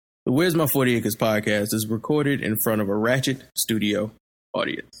The Where's My 40 Acres podcast is recorded in front of a Ratchet Studio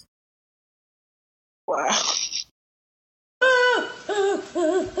audience. Wow.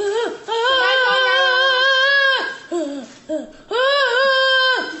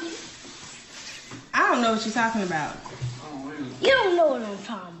 I don't know what you're talking about. You don't know what I'm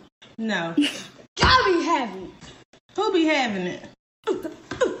talking about. No. Y'all be having it. Who be having it?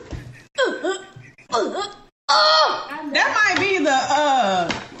 That might be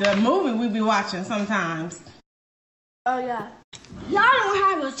the movie we be watching sometimes. Oh, yeah. Y'all don't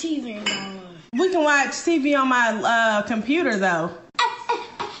have a TV in y'all room. We can watch TV on my computer, though.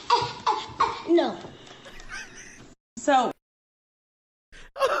 No. So.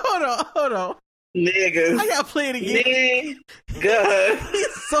 Hold on. Niggas. I gotta play it again. Niggas.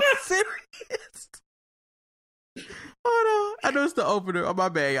 He's so serious. Hold on. I know it's the opener. Oh, my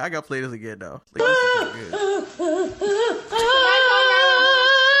bad. I gotta play this again, though. Like, this is good.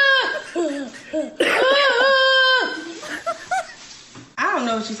 I don't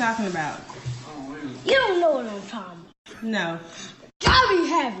know what you're talking about. You don't know what I'm talking about. No. Y'all be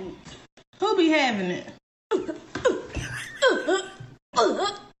having it. Who be having it?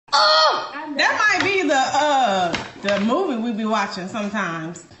 That might be the movie we be watching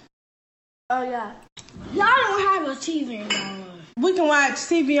sometimes. Oh, yeah. Y'all don't have a TV in y'all room. We can watch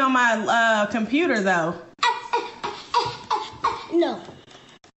TV on my computer, though. No.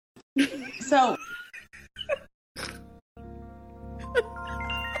 So.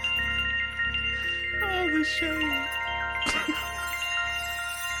 Oh, the shame.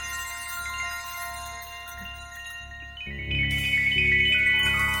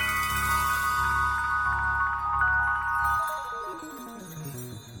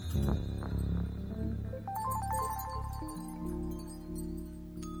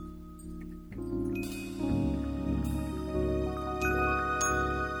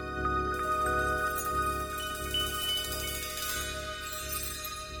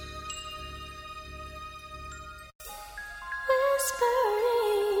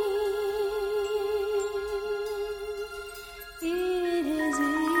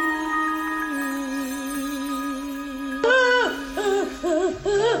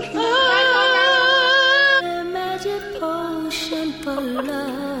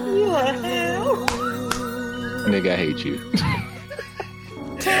 Nigga, I hate you.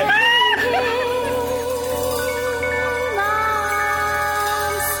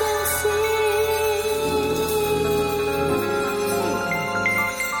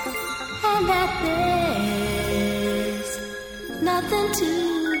 And that there's nothing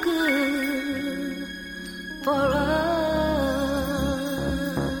too good for us.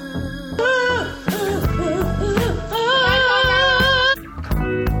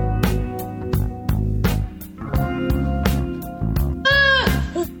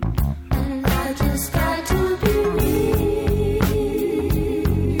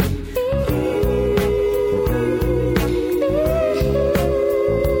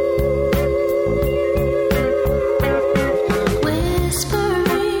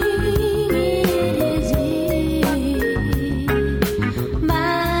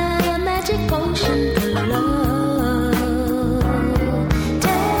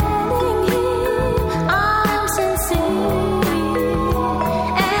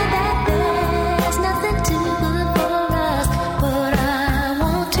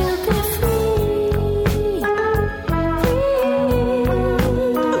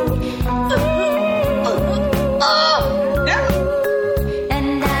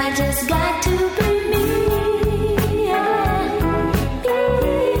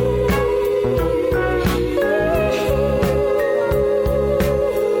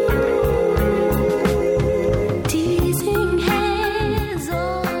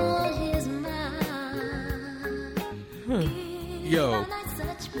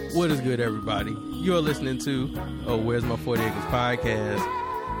 You're listening to Where's My 40 Acres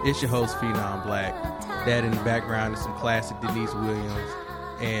podcast. It's your host, Phenom Black. That in the background is some classic Denise Williams.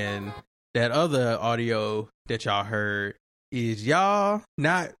 And that other audio that y'all heard is y'all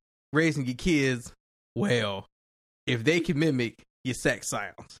not raising your kids well if they can mimic your sex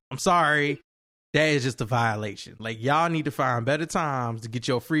sounds. I'm sorry. That is just a violation. Like, y'all need to find better times to get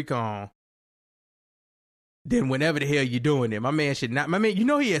your freak on than whenever the hell you're doing it. My man, you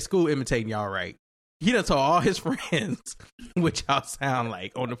know he at school imitating y'all, right? He done told all his friends what y'all sound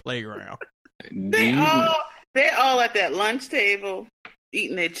like on the playground. They're all at that lunch table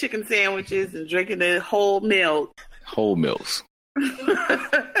eating their chicken sandwiches and drinking their whole milk. Whole milks.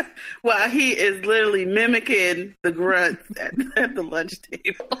 While he is literally mimicking the grunts at the lunch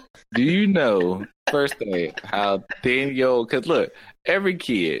table. Do you know, first thing, how thin because look, every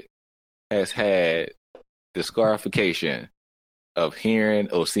kid has had the scarification of hearing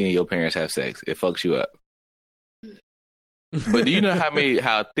or seeing your parents have sex. It fucks you up. But do you know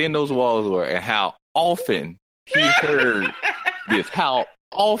how thin those walls were and how often he heard this? How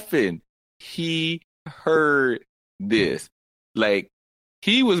often he heard this? Like,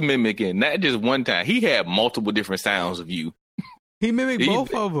 he was mimicking not just one time. He had multiple different sounds of you. He mimicked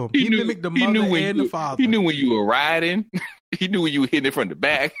both of them. He mimicked the mother and the father. He knew when you were riding. He knew when you were hitting it from the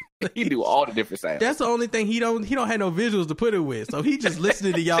back. He knew all the different sounds. That's the only thing he don't have no visuals to put it with. So he just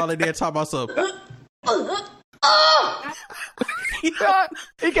listening to y'all in there talking about something. He got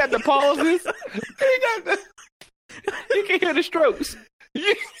the pauses. You can hear the strokes.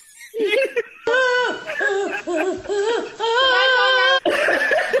 It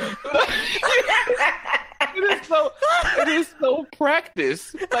is so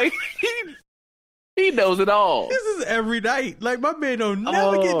practice. Like he knows it all. This is every night. Like, my man don't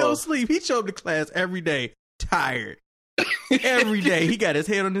never get no sleep. He show up to class every day, tired. Every day. He got his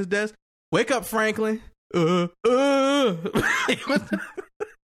head on his desk. Wake up, Franklin. Look,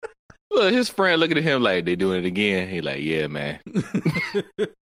 his friend looking at him like, they doing it again. He like, yeah, man. He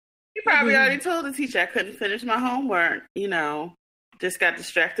probably already told the teacher I couldn't finish my homework. You know, just got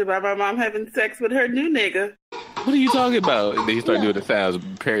distracted by my mom having sex with her new nigga. What are you talking about? And then he started doing the sounds.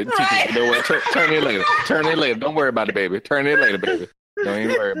 Parent, teacher, you know what? Turn in later. Turn in later. Don't worry about it, baby. Turn in later, baby. Don't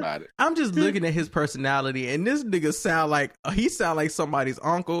even worry about it. I'm just looking at his personality, and this nigga sound like somebody's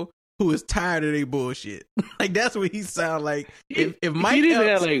uncle who is tired of their bullshit. Like, that's what he sound like. If Mike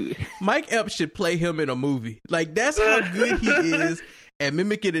Epps should play him in a movie. Like, that's how good he is at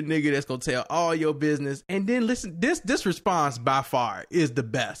mimicking a nigga that's gonna tell all your business. And then listen, this response by far is the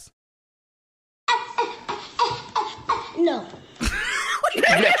best. No.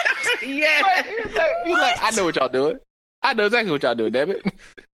 Yeah. He's like, I know what y'all doing. I know exactly what y'all doing, damn it.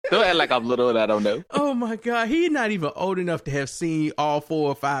 Don't act like I'm little and I don't know. Oh my God. He's not even old enough to have seen all 4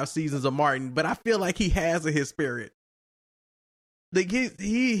 or 5 seasons of Martin, but I feel like he has in his spirit. Like,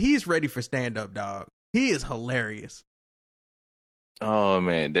 he's ready for stand-up, dog. He is hilarious. Oh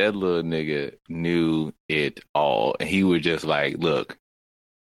man, that little nigga knew it all. And he was just like, look,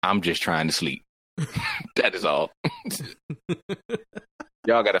 I'm just trying to sleep. That is all.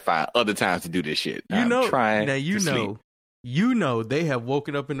 Y'all gotta find other times to do this shit. You know they have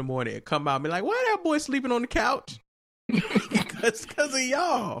woken up in the morning and come out and be like, why that boy sleeping on the couch? Because of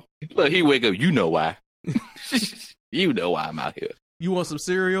y'all. Look, he wake up, you know why. You know why I'm out here. You want some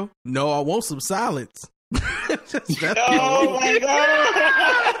cereal? No, I want some silence. Oh my God.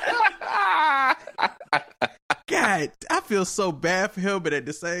 God, I feel so bad for him, but at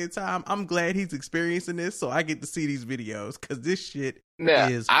the same time, I'm glad he's experiencing this, so I get to see these videos, because this shit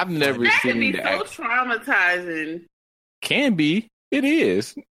is... I've never that seen can be that. so traumatizing. Can be. It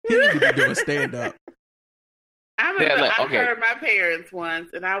is. He need to be doing stand-up. I remember I heard my parents once,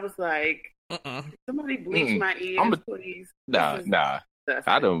 and I was like, somebody bleach my ears, please. Nah.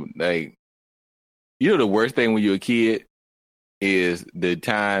 I don't, like... You know the worst thing when you're a kid is the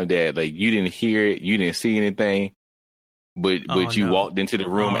time that, like, you didn't hear it, you didn't see anything, but you walked into the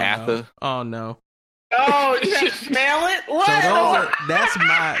room after. Oh no! Oh, you have to smell it. What? So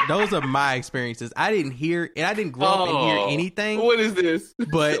those are my experiences. I didn't hear, and I didn't grow up and hear anything. What is this?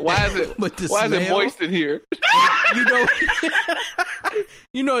 But why is it? Why is it moist in here?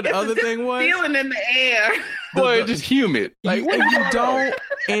 You know what the other thing was? Feeling in the air. Boy, it's just humid. Like, you don't.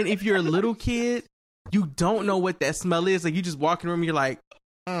 And if you're a little kid, you don't know what that smell is. Like, you just walk in the room, you're like,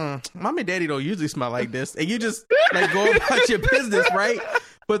 mom and daddy don't usually smell like this. And you just, like, go about your business, right?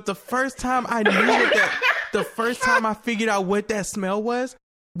 But the first time I figured out what that smell was,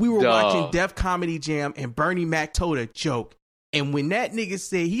 we were watching Def Comedy Jam, and Bernie Mac told a joke. And when that nigga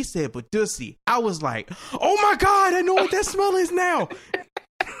said, but Dussy, I was like, oh my God, I know what that smell is now.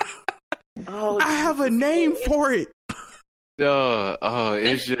 I have a name for it.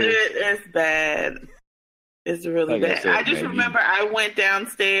 It's bad. It's really bad. I just remember I went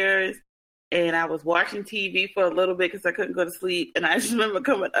downstairs and I was watching TV for a little bit because I couldn't go to sleep. And I just remember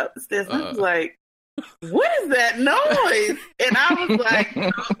coming up the stairs and I was like, what is that noise? And I was like,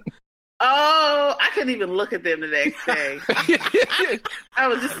 oh, I couldn't even look at them the next day. I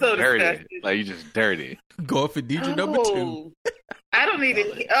was just so disgusted. Like, you just dirty. Go for DJ number 2. I don't need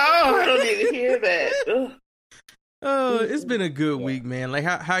to hear that. Ugh. It's been a good week, man. Like,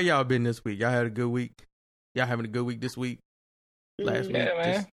 how y'all been this week? Y'all had a good week? Y'all having a good week this week? Last week?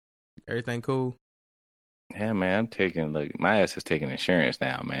 Man. Everything cool? Yeah, man. My ass is taking insurance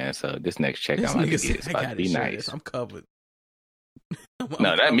now, man. So this next check I'm about to get is about to be nice. I'm covered.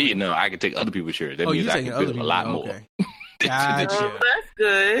 No, not me. No, I can take other people's insurance. That means I can bill a lot more. Gotcha. Oh, that's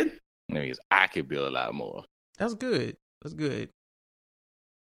good. That means I could build a lot more. That's good. That's good.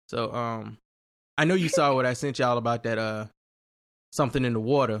 So, I know you saw what I sent y'all about that something in the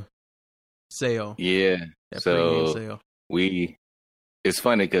water sale. Yeah. That so sale. It's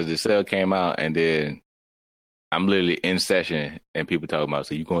funny because the sale came out and then I'm literally in session and people talking about,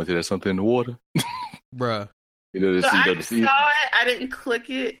 so you going to that something in the water? Bruh. I saw it. I didn't click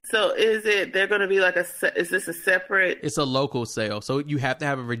it. So they're going to be like is this a separate? It's a local sale. So you have to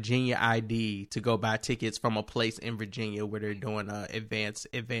have a Virginia ID to go buy tickets from a place in Virginia where they're doing a advanced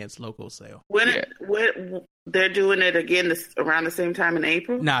local sale. When they're doing it again around the same time in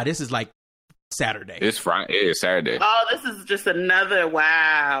April? Nah, this is like Saturday. It's Friday. It's Saturday. Oh, this is just another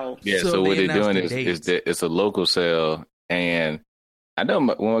wow. Yeah. So what they're doing is that it's a local sale, and I know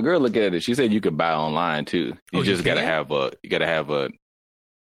when my girl looked at it, she said you could buy online too. You just gotta have the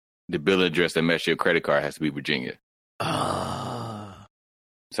bill address that matches your credit card has to be Virginia. So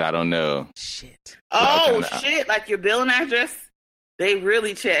I don't know. Shit. Shit! Like your billing address, they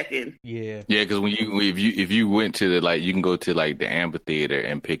really checking. Yeah. Yeah, because if you went to the you can go to the amphitheater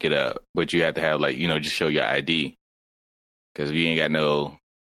and pick it up, but you have to have just show your ID because you ain't got no.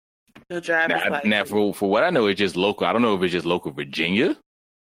 Now, for what I know, it's just local. I don't know if it's just local Virginia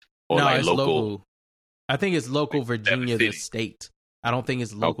or it's local. I think it's local Virginia, the state. I don't think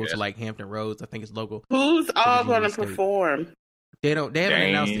it's local to Hampton Roads. I think it's local. Who's all going to perform? They haven't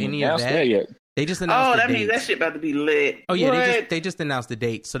announced any of that yet. They just announced. That means that shit about to be lit. Oh yeah, they just announced the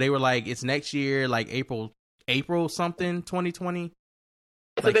date. So they were like, it's next year, like April something, 2020.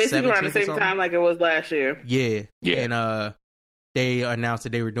 So basically around the same time like it was last year. Yeah. And they announced that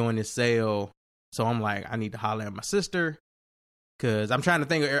they were doing this sale. So I'm like, I need to holler at my sister because I'm trying to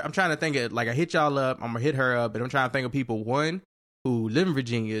think of I hit y'all up. I'm gonna hit her up, but I'm trying to think of people, one, who live in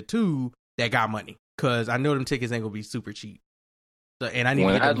Virginia, two, that got money because I know them tickets ain't gonna be super cheap. So, and I need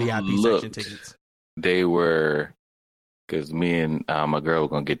to get the VIP section tickets. They were, because me and my girl were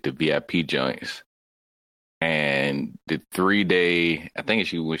gonna get the VIP joints, and the 3-day, I think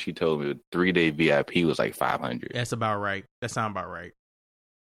when she told me, the 3-day VIP was like $500. That's about right. That sounds about right.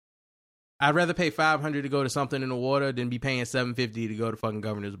 I'd rather pay $500 to go to something in the water than be paying $750 to go to fucking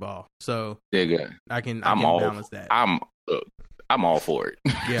Governor's Ball. So I can balance that. I'm all for it.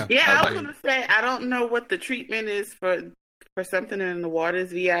 Yeah. Yeah, I was gonna say I don't know what the treatment is for something in the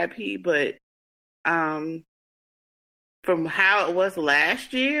water's VIP, but from how it was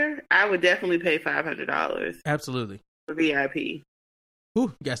last year, I would definitely pay $500. Absolutely. For VIP. Ooh,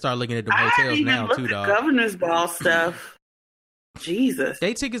 you gotta start looking at the hotels now too, dog. Governor's Ball stuff. Jesus.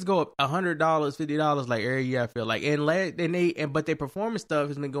 They tickets go up $100, $50 like every year, I feel like. But their performance stuff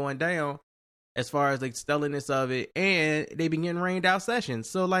has been going down as far as like stellarness of it, and they been getting rained out sessions.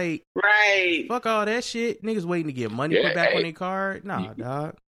 So like, right, fuck all that shit. Niggas waiting to get money put back on their card. Nah,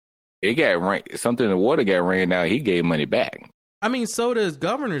 dog. It got rain. Something in the water got rained out. He gave money back. I mean, so does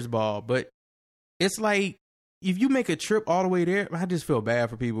Governor's Ball, but it's like if you make a trip all the way there, I just feel bad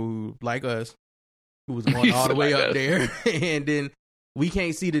for people who like us, who was going all the way up there, and then we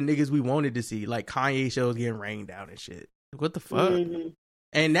can't see the niggas we wanted to see, like Kanye shows getting rained out and shit. What the fuck? Mm-hmm.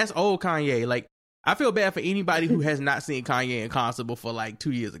 And that's old Kanye. Like, I feel bad for anybody who has not seen Kanye in concert before like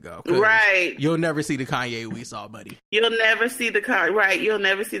 2 years ago. Right. You'll never see the Kanye we saw, buddy. You'll never see the Kanye. Right. You'll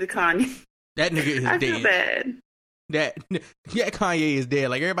never see the Kanye. That nigga is dead. I feel bad. That Kanye is dead.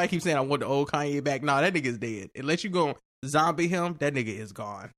 Like, everybody keeps saying, I want the old Kanye back. Nah, that nigga is dead. Unless you go zombie him, that nigga is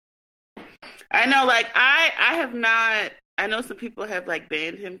gone. I know, like, I have not, I know some people have, like,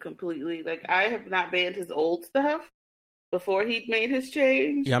 banned him completely. Like, I have not banned his old stuff before he made his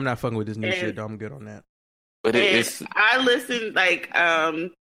change. Yeah, I'm not fucking with this new shit, though. I'm good on that. But it's... I listened, like, I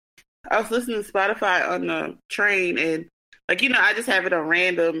was listening to Spotify on the train, and, like, you know, I just have it on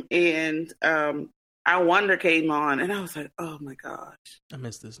random, and I Wonder came on, and I was like, oh my gosh. I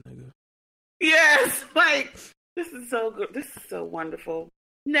miss this nigga. Yes! Like, this is so good. This is so wonderful.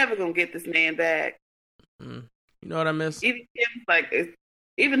 Never gonna get this man back. You know what I miss?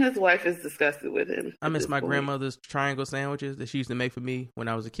 Even his wife is disgusted with him. I miss my grandmother's triangle sandwiches that she used to make for me when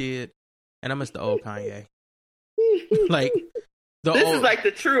I was a kid, and I miss the old Kanye. Like this is like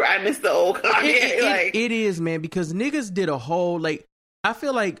the true. I miss the old Kanye. It is, man, because niggas did a whole like. I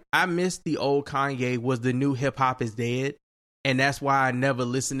feel like I miss the old Kanye was the new hip hop is dead, and that's why I never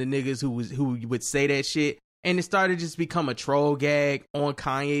listened to niggas who would say that shit. And it started to just become a troll gag on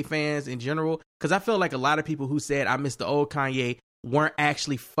Kanye fans in general. Because I feel like a lot of people who said I miss the old Kanye weren't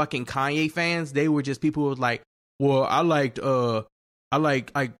actually fucking Kanye fans. They were just people who was like, well, I like All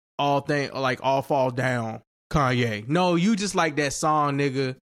Falls Down Kanye. No, you just like that song,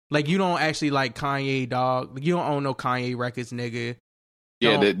 nigga. Like, you don't actually like Kanye, dog. You don't own no Kanye records, nigga.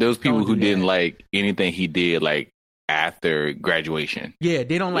 Yeah, those people who didn't like anything he did, like after graduation. Yeah,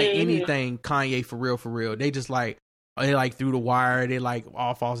 they don't like anything Kanye for real. They just like they like Through the Wire. They like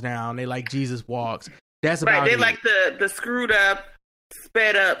All Falls Down. They like Jesus Walks. That's about They it. like the screwed up,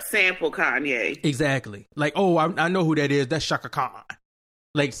 sped up sample Kanye. Exactly. Like, oh, I know who that is. That's Shaka Khan.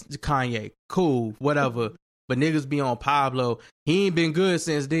 Like Kanye. Cool, whatever. But niggas be on Pablo. He ain't been good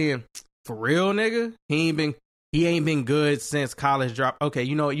since then. For real, nigga? He ain't been good since College Drop. Okay,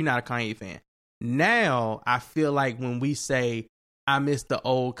 you know what? You're not a Kanye fan. Now, I feel like when we say, I miss the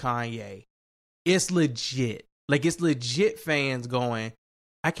old Kanye, it's legit. Like, it's legit fans going,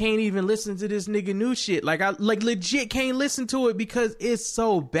 I can't even listen to this nigga new shit. Like, I legit can't listen to it because it's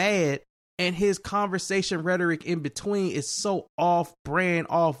so bad. And his conversation rhetoric in between is so off brand,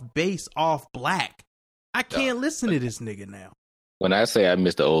 off base, off black. I can't listen to this nigga now. When I say I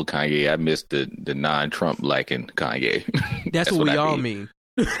miss the old Kanye, I miss the non-Trump liking Kanye. That's what we all mean.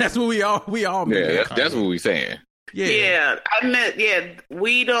 That's what we all mean. Yeah, that's what we saying. Yeah,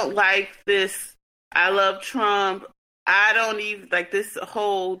 we don't like this. I love Trump. I don't even like this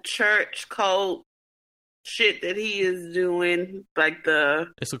whole church cult shit that he is doing, like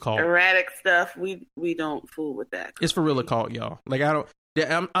it's a cult. Erratic stuff. We don't fool with that. It's for real a cult, y'all. Like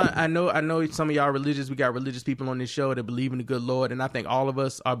I know some of y'all religious. We got religious people on this show that believe in the good Lord, and I think all of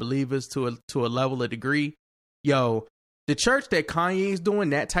us are believers to a level, a degree. Yo, the church that Kanye's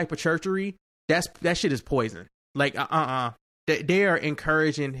doing, that type of churchery, that shit is poison. Like they are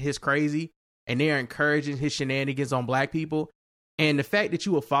encouraging his crazy, and they are encouraging his shenanigans on black people. And the fact that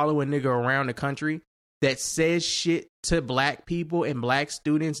you will follow a nigga around the country that says shit to black people and black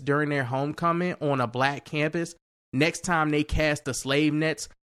students during their homecoming on a black campus, next time they cast the slave nets,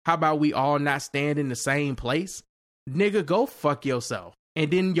 how about we all not stand in the same place? Nigga, go fuck yourself. And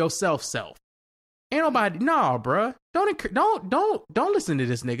then yourself. Ain't nobody, nah, bruh. Don't listen to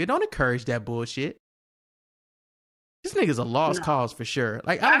this nigga. Don't encourage that bullshit. This nigga's a lost cause for sure.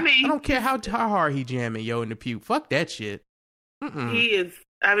 Like, I don't care how hard he jamming, yo, in the pew. Fuck that shit. He is,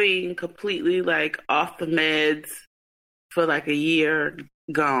 completely, like, off the meds for, like, a year,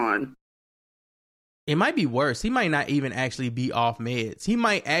 gone. It might be worse. He might not even actually be off meds. He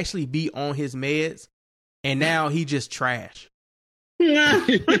might actually be on his meds, and now he just trash.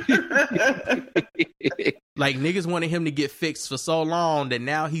 Like, niggas wanted him to get fixed for so long that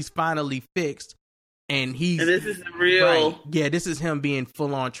now he's finally fixed, and this is real. Right, yeah, this is him being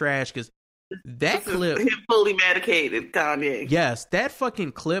full on trash, because that clip, him fully medicated Kanye. Yes, that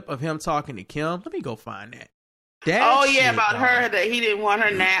fucking clip of him talking to Kim. Let me go find that. About her, that he didn't want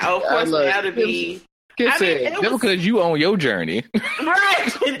her now. Oh, of course, now to be. That's because you on your journey, right?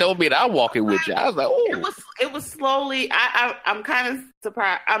 Don't mean I walk it with you. I was like, oh, it was slowly. I'm kind of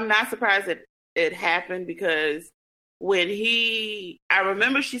surprised. I'm not surprised that it happened, because when I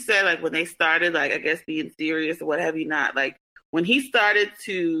remember she said, like, when they started, like, I guess being serious or what have you not, like when he started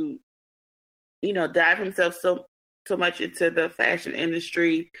to, dive himself so much into the fashion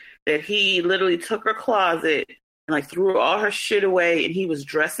industry that he literally took her closet and like threw all her shit away, and he was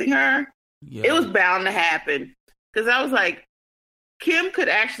dressing her. Yeah. It was bound to happen, because I was like, Kim could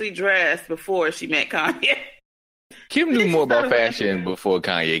actually dress before she met Kanye. Kim knew more about fashion before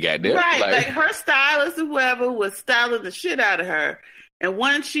Kanye got there. Right, like her stylist or whoever was styling the shit out of her. And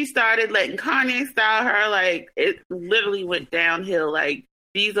once she started letting Kanye style her, like, it literally went downhill. Like,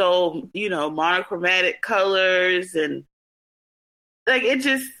 these old, monochromatic colors, and like, it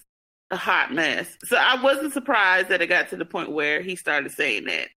just a hot mess. So I wasn't surprised that it got to the point where he started saying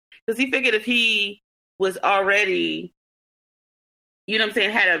that. Because he figured if he was already,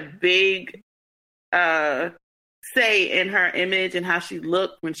 had a big say in her image and how she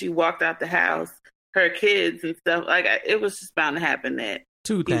looked when she walked out the house, her kids and stuff, like, it was just bound to happen that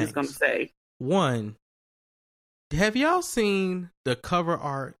two things. He was going to say. One, have y'all seen the cover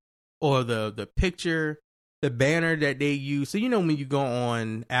art or the picture, the banner that they use? So, when you go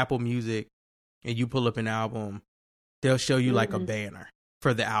on Apple Music and you pull up an album, they'll show you like a banner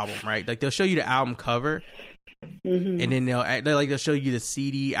for the album, right? Like, they'll show you the album cover, and then they'll show you the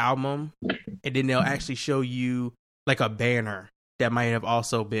CD album, and then they'll actually show you like a banner that might have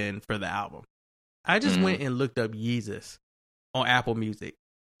also been for the album. I just went and looked up Yeezus on Apple Music.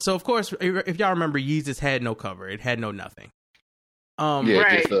 So of course, if y'all remember, Yeezus had no cover; it had no nothing.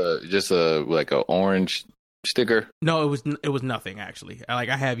 Right. just a like an orange sticker. No, it was nothing actually. I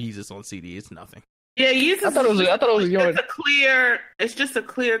have Yeezus on CD. It's nothing. Yeah, Yeezus. I thought it was yours. It's just a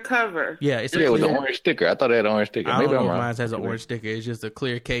clear cover. Yeah, it was an orange sticker. I thought it had an orange sticker. Maybe I'm wrong. Mine has an orange sticker. It's just a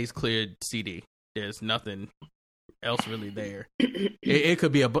clear case, clear CD. There's nothing else really there. It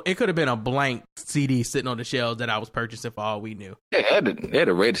could have been a blank CD sitting on the shelves that I was purchasing for all we knew. Yeah, it had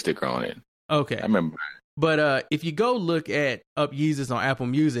a red sticker on it. Okay, I remember. But if you go look at Up Yeezus on Apple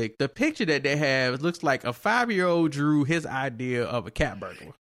Music, the picture that they have looks like a 5-year-old drew his idea of a cat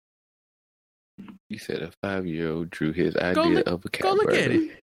burglar. You said a 5-year-old drew his idea of a cat burglar. Go look at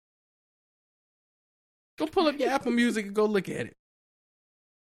it. Go pull up your Apple Music and go look at it.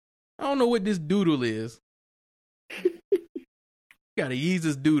 I don't know what this doodle is. Got a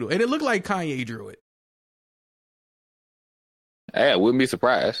Yeezus doodle. And it looked like Kanye drew it. Hey, I wouldn't be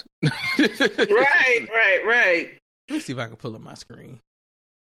surprised. Right. Let me see if I can pull up my screen.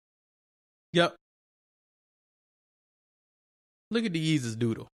 Yep. Look at the Yeezus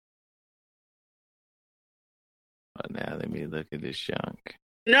doodle. Oh, now let me look at this junk.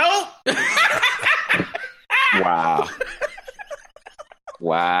 Nope. Wow.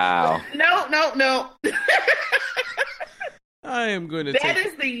 No. I am going to That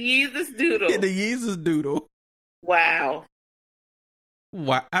is the Yeezus doodle. The Yeezus doodle. Wow.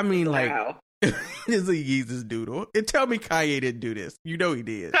 I mean, like, it's a Yeezus doodle. And tell me Kanye didn't do this. You know he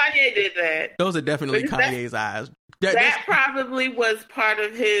did. Kanye did that. Those are definitely Kanye's eyes. That probably was part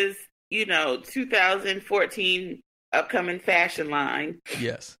of his, 2014 upcoming fashion line.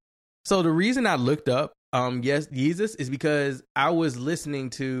 Yes. So the reason I looked up, Yeezus is because I was listening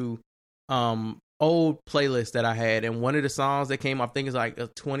to old playlists that I had, and one of the songs that came up, I think it's like a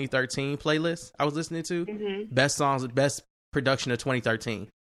 2013 playlist I was listening to. Mm-hmm. Best production of 2013.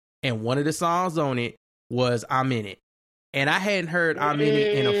 And one of the songs on it was I'm In It. And I hadn't heard I'm In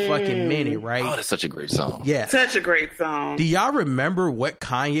It in a fucking minute, right? Oh, that's such a great song. Yeah. Such a great song. Do y'all remember what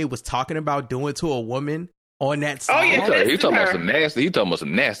Kanye was talking about doing to a woman on that song? Oh, yeah. He talking about some nasty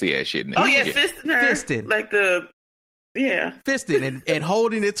ass shit. Oh, yeah, fisting. Like fisting and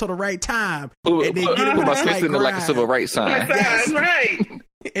holding it to the right time. And then put my fist in like a civil rights sign. Yes. Right.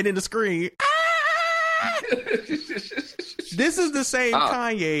 And then the screen. This is the same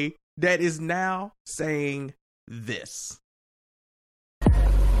Kanye that is now saying this.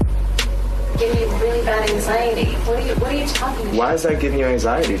 Give me really bad anxiety. What are you talking about? Why is that giving you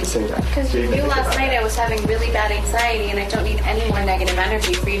anxiety to say that? Because you knew last night I was having really bad anxiety, and I don't need any more negative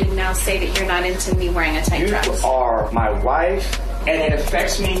energy for you to now say that you're not into me wearing a tight dress. You are my wife, and it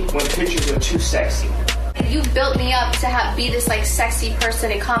affects me when pictures are too sexy. You built me up to be this like sexy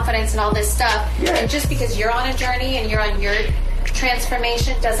person and confidence and all this stuff. Yeah. And just because you're on a journey and you're on your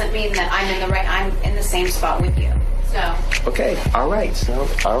transformation doesn't mean that I'm in the same spot with you. So. Okay. All right.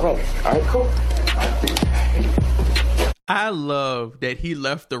 Cool. I love that he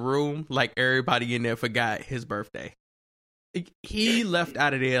left the room like everybody in there forgot his birthday. He left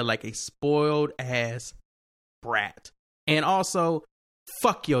out of there like a spoiled ass brat. And also,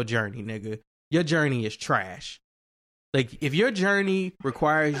 fuck your journey, nigga. Your journey is trash. Like, if your journey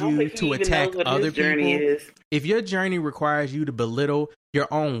requires you to attack other people, if your journey requires you to belittle your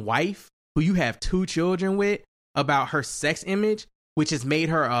own wife, who you have 2 children with, about her sex image, which has made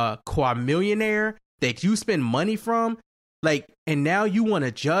her a quadrillionaire that you spend money from, like, and now you want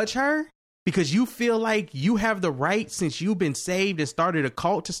to judge her because you feel like you have the right, since you've been saved and started a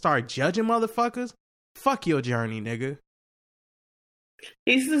cult, to start judging motherfuckers? Fuck your journey, nigga.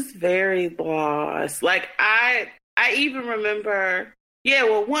 He's just very lost. Like, I even remember,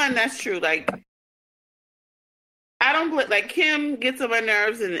 one, that's true. Like, I don't, like, Kim gets on my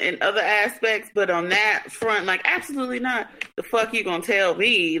nerves in other aspects, but on that front, like, absolutely not. The fuck you gonna tell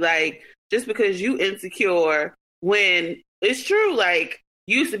me? Like, just because you insecure, when it's true, like,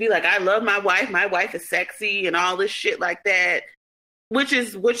 you used to be like, I love my wife is sexy and all this shit like that, which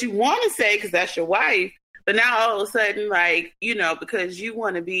is what you want to say because that's your wife. But now all of a sudden, like, because you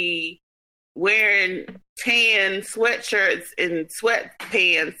want to be wearing tan sweatshirts and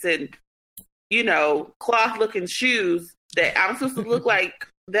sweatpants and, cloth looking shoes, that I'm supposed to look like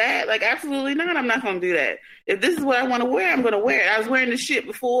that? Like, absolutely not. I'm not going to do that. If this is what I want to wear, I'm going to wear it. I was wearing this shit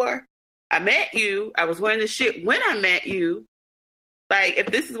before I met you. I was wearing this shit when I met you. Like, if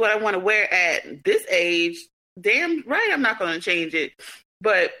this is what I want to wear at this age, damn right I'm not going to change it.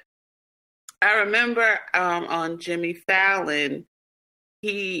 But I remember on Jimmy Fallon,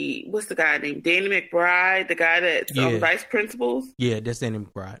 what's the guy named? Danny McBride, the guy that's on Vice Principals? Yeah, that's Danny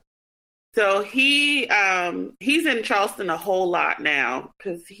McBride. So he's in Charleston a whole lot now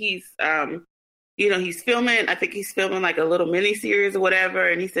because he's filming, I think he's filming like a little mini series or whatever.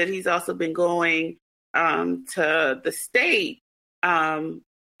 And he said he's also been going to the state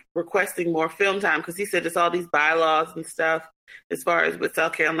requesting more film time because he said there's all these bylaws and stuff as far as with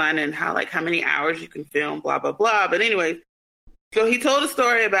South Carolina and how many hours you can film, blah, blah, blah. But anyways, So he told a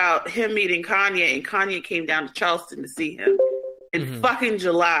story about him meeting Kanye, and Kanye came down to Charleston to see him in fucking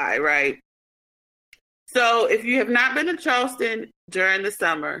July, right? So if you have not been to Charleston during the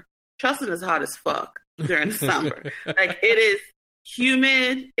summer, Charleston is hot as fuck during the summer. Like, it is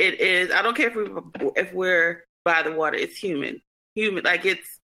humid. It is, I don't care if we're by the water, it's humid. Like,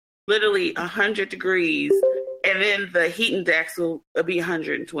 it's literally 100 degrees, and then the heat index will be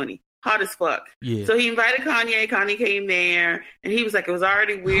 120. Hot as fuck. Yeah. So he invited Kanye. Kanye came there, and he was like, it was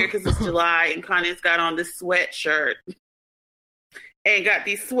already weird because it's July, and Kanye's got on this sweatshirt and got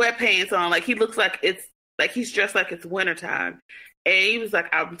these sweatpants on. Like, he looks like he's dressed like it's wintertime. And he was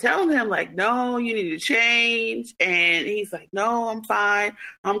like, I'm telling him, like, no, you need to change. And he's like, no, I'm fine.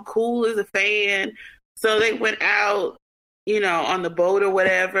 I'm cool as a fan. So they went out, on the boat or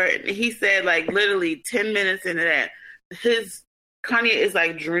whatever. And he said, like, literally 10 minutes into that, Kanye is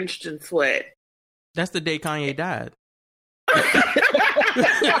like drenched in sweat. That's the day Kanye died.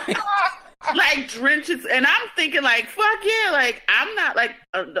 Like, drenched. And I'm thinking, like, fuck yeah. Like, I'm not, like,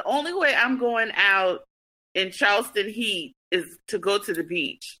 the only way I'm going out in Charleston heat is to go to the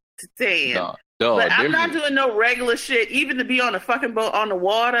beach to tan. But I'm not doing no regular shit, even to be on a fucking boat on the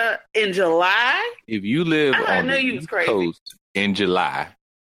water in July. If you live on the East Coast in July,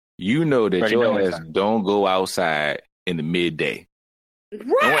 you know that your ass don't go outside in the midday.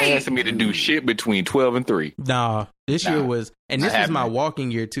 Right. Don't ask me to do shit between 12 and 3. Nah, this year was, and this was my walking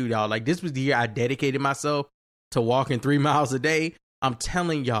year too, y'all. Like, this was the year I dedicated myself to walking 3 miles a day. I'm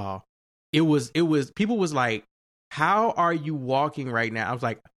telling y'all, it was, people was like, how are you walking right now? I was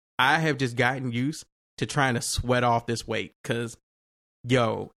like, I have just gotten used to trying to sweat off this weight because,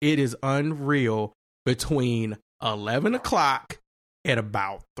 yo, it is unreal between 11 o'clock at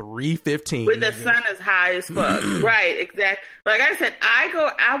about 3:15 when the sun is high as fuck. Right, exactly. Like I said,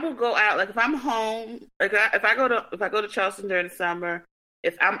 I will go out. Like, if I'm home, like if I go to Charleston during the summer,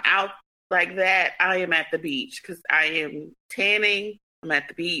 if I'm out like that, I am at the beach because I am tanning. I'm at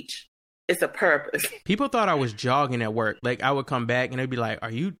the beach. It's a purpose. People thought I was jogging at work. Like, I would come back and they'd be like,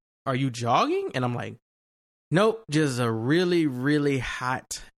 "Are you jogging?" And I'm like, "Nope, just a really, really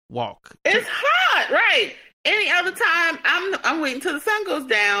hot walk." It's hot, right? Any other time, I'm waiting till the sun goes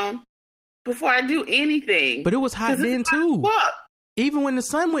down before I do anything. But it was hot then too. Even when the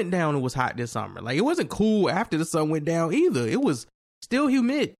sun went down, it was hot this summer. Like, it wasn't cool after the sun went down either. It was still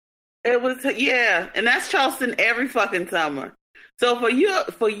humid. It was, yeah, and that's Charleston every fucking summer. So for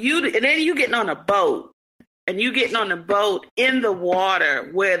you to, and then you getting on a boat, and you getting on a boat in the water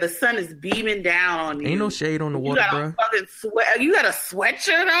where the sun is beaming down on you. Ain't no shade on the water, bro. You got a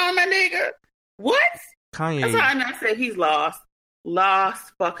sweatshirt on, my nigga. What? Kanye. That's how I not said he's lost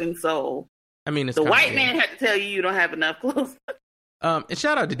fucking soul. I mean, it's the white man had to tell you don't have enough clothes. And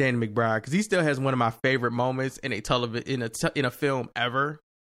shout out to Danny McBride because he still has one of my favorite moments in a film ever.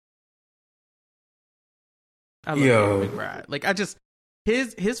 I love Danny McBride. Like, I just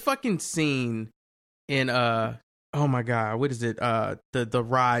his fucking scene in oh my god, what is it? The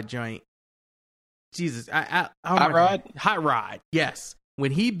ride joint. Jesus, Hot Rod. Yes,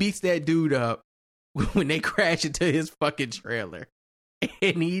 when he beats that dude up. When they crash into his fucking trailer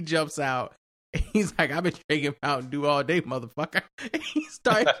and he jumps out, he's like, I've been drinking Mountain Dew all day, motherfucker. And he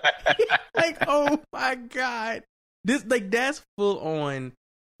starts like, oh my God. That's full on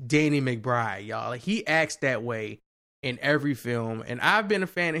Danny McBride, y'all. Like, he acts that way in every film. And I've been a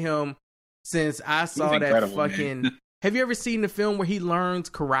fan of him since I saw that fucking. Man. Have you ever seen the film where he learns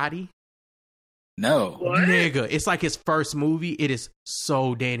karate? No. What? Nigga, it's like his first movie. It is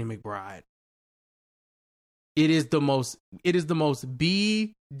so Danny McBride. It is the most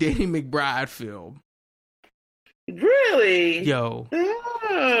B Danny McBride film. Really? Yo.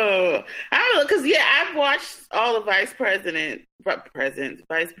 Oh. I don't know, because I've watched all of Vice Principals.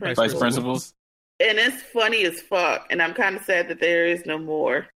 And it's funny as fuck. And I'm kind of sad that there is no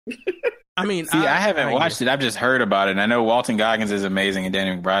more. I mean, I haven't watched it. I've just heard about it. And I know Walton Goggins is amazing and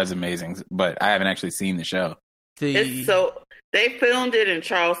Danny McBride's amazing, but I haven't actually seen the show. They filmed it in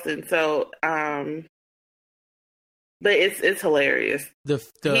Charleston, so but it's hilarious.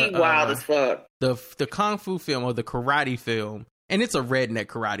 He wild as fuck. The kung fu film or the karate film, and it's a redneck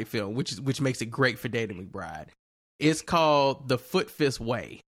karate film, which makes it great for Danny McBride. It's called The Foot Fist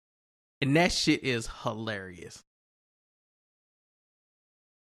Way, and that shit is hilarious.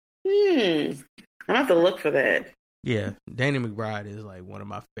 I'm gonna have to look for that. Yeah, Danny McBride is like one of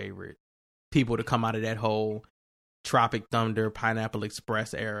my favorite people to come out of that whole Tropic Thunder, Pineapple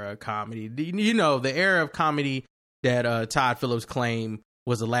Express era comedy. You know, the era of comedy that Todd Phillips claimed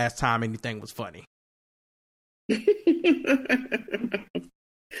was the last time anything was funny.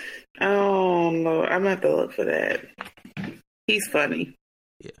 Oh no, I'm gonna have to look for that. He's funny.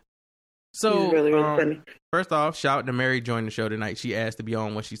 Yeah. So he's really, really funny. First off, shout out to Mary joined the show tonight. She asked to be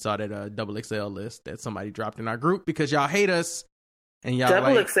on when she saw that XXL list that somebody dropped in our group because y'all hate us and y'all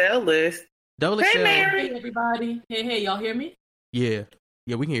XXL list. XXL. Hey, Mary. Hey, everybody. Hey, y'all hear me? Yeah,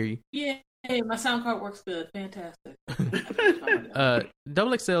 we can hear you. Yeah. Hey, my sound card works good. Fantastic.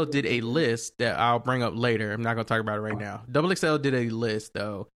 XXL did a list that I'll bring up later. I'm not going to talk about it right now. XXL did a list,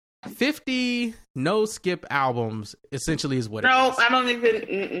 though. 50 no skip albums essentially is what it is. No, I don't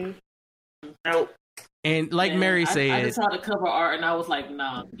even. Nope. And like Mary said, I just saw the cover art and I was like,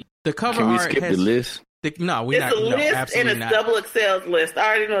 nah. The cover Can we art skip the list? No, we're not. It's a list and it's XXL's list. I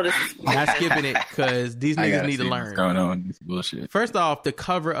already know this is not skipping it because these niggas need to learn. What's going on? This bullshit. First off, the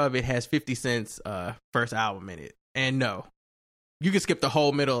cover of it has 50 Cent's first album in it, and no, you can skip the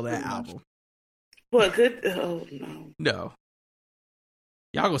whole middle of that album. What good? Oh no.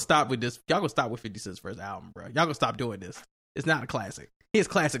 Y'all gonna stop with this. Y'all gonna stop with 50 Cent's first album, bro. Y'all gonna stop doing this. It's not a classic. He has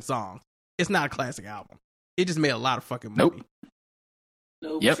classic songs. It's not a classic album. It just made a lot of fucking money.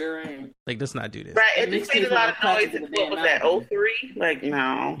 Nope, yep. Sure ain't. Like, let's not do this. Right, it just made a lot of noise. What was that, 03? Like,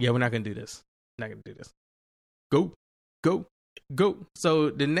 no. Yeah, we're not going to do this. Not going to do this. Go. So,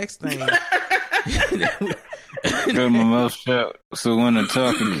 the next thing... Got my mouth shut, so when I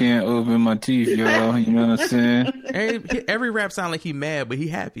talk, I can't open my teeth, y'all. You know what I'm saying? Every rap sound like he mad, but he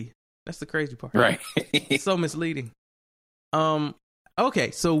happy. That's the crazy part. Right. It's so misleading.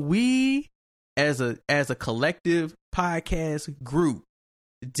 Okay, so we, as a collective podcast group,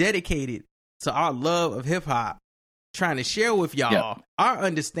 dedicated to our love of hip hop, trying to share with y'all our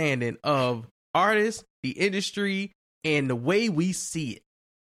understanding of artists, the industry, and the way we see it.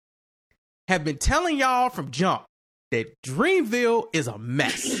 Have been telling y'all from jump that Dreamville is a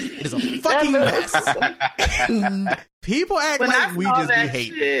mess. It is a fucking mess. People act like we just be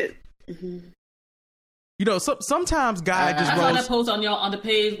hating. You know, sometimes guys just I saw that post on the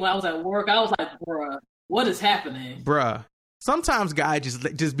page when I was at work. I was like, bruh, what is happening? Bruh. Sometimes guy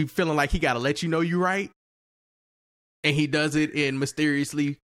just be feeling like he got to let you know you right. And he does it in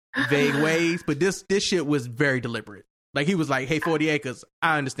mysteriously vague ways. But this shit was very deliberate. Like, he was like, hey, 40 Acres,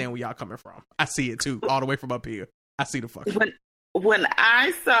 I understand where y'all coming from. I see it too, all the way from up here. I see the fucking when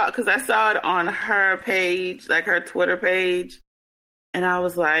I saw, because I saw it on her page, like her Twitter page, and I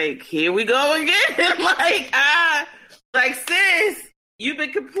was like, here we go again. like, sis, you've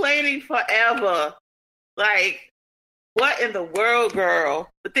been complaining forever. Like, what in the world, girl?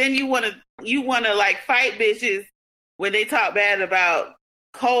 But then you want to like fight bitches when they talk bad about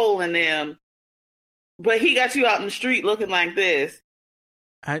Cole and them. But he got you out in the street looking like this.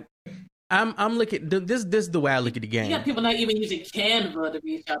 I'm looking. This is the way I look at the game. You got people not even using Canva to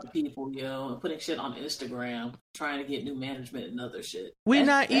reach out to people, and putting shit on Instagram, trying to get new management and other shit. We're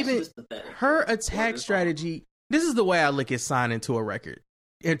not even her attack strategy. This is the way I look at signing to a record,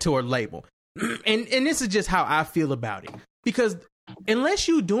 into a label. And this is just how I feel about it. Because unless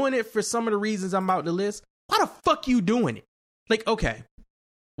you doing it for some of the reasons I'm about to list, why the fuck you doing it? Like, okay,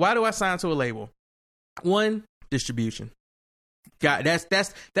 why do I sign to a label? One, distribution. God,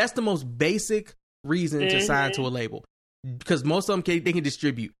 that's the most basic reason to sign to a label. Because most of them they can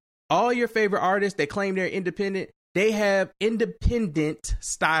distribute. All your favorite artists that claim they're independent, they have independent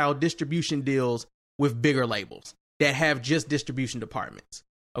style distribution deals with bigger labels that have just distribution departments.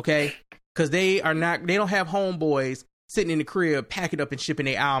 Okay? Because they don't have homeboys sitting in the crib packing up and shipping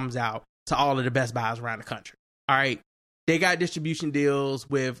their albums out to all of the Best Buys around the country. All right. They got distribution deals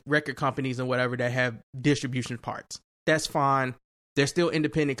with record companies and whatever that have distribution parts. That's fine. They're still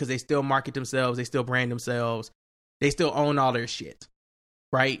independent because they still market themselves. They still brand themselves. They still own all their shit.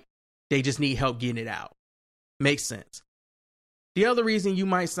 Right? They just need help getting it out. Makes sense. The other reason you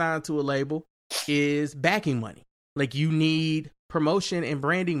might sign to a label is backing money. Like, you need promotion and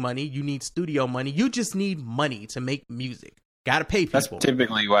branding money. You need studio money. You just need money to make music. Gotta pay people. That's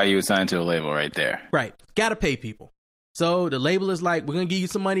typically why you would sign to a label right there. Right. Gotta pay people. So the label is like, we're going to give you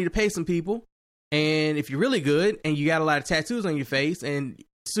some money to pay some people. And if you're really good and you got a lot of tattoos on your face and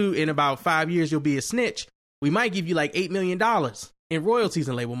in about 5 years you'll be a snitch, we might give you like $8 million in royalties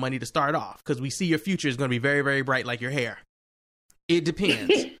and label money to start off because we see your future is going to be very, very bright like your hair. It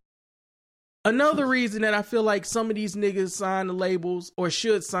depends. Another reason that I feel like some of these niggas sign to labels or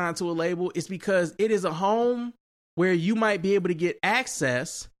should sign to a label is because it is a home where you might be able to get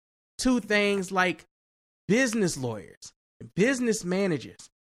access to things like business lawyers, business managers,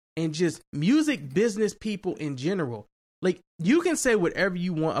 and just music business people in general. Like, you can say whatever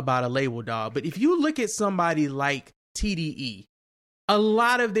you want about a label, dog, but if you look at somebody like TDE, a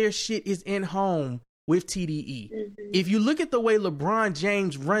lot of their shit is in home with TDE. If you look at the way LeBron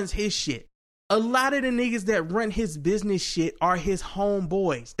James runs his shit, A lot of the niggas that run his business shit are his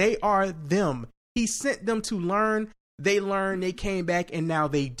homeboys. They are them. He sent them to learn. They learned, they came back, and now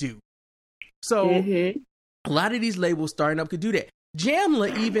they do. So a lot of these labels starting up could do that.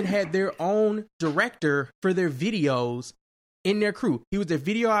 Jamla even had their own director for their videos in their crew. He was their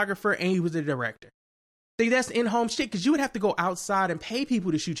videographer and he was the director. See, that's in-home shit because you would have to go outside and pay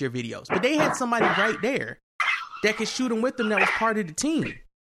people to shoot your videos. But they had somebody right there that could shoot them with them that was part of the team.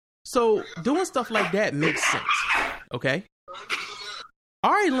 So doing stuff like that makes sense. Okay?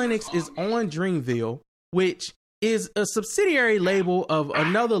 Ari Lennox is on Dreamville, which is a subsidiary label of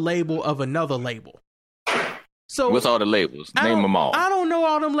another label of another label. So what's all the labels? Name them all. I don't know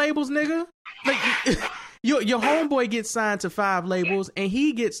all them labels, nigga. Like your homeboy gets signed to 5 labels and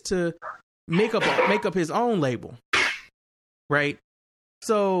he gets to make up his own label. Right?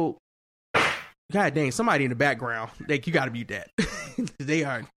 So God dang, somebody in the background, like you gotta mute that. they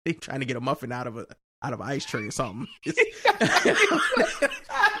trying to get a muffin out of an ice tray or something.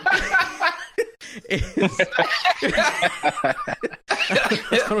 I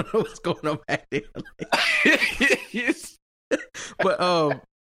don't know what's going on back there. But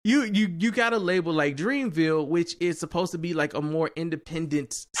you got a label like Dreamville, which is supposed to be like a more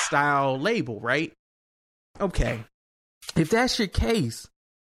independent style label, right? Okay. If that's your case,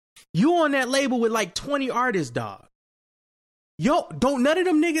 you on that label with like 20 artists, dog. Yo, don't none of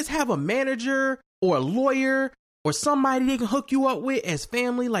them niggas have a manager or a lawyer or somebody they can hook you up with as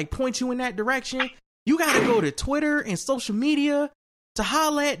family, like point you in that direction? You got to go to Twitter and social media to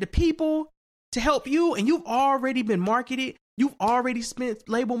holler at the people to help you, and you've already been marketed. You've already spent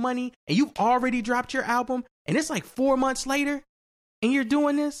label money, and you've already dropped your album, and it's like 4 months later, and you're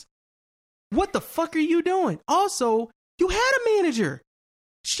doing this? What the fuck are you doing? Also, you had a manager.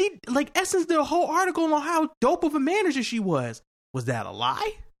 She, like, Essence did a whole article on how dope of a manager she was. Was that a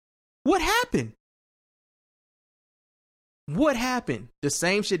lie? What happened? What happened? The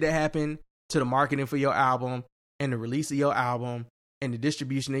same shit that happened to the marketing for your album and the release of your album and the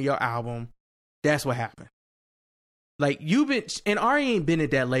distribution of your album. That's what happened. Like, you've been, and Ari ain't been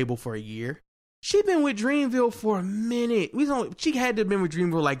at that label for a year. She been with Dreamville for a minute. She had to have been with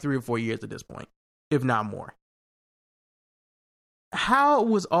Dreamville like 3 or 4 years at this point, if not more. How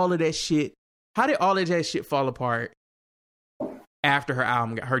did all of that shit fall apart after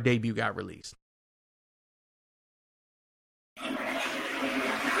her debut got released? Hey,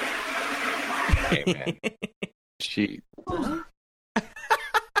 man.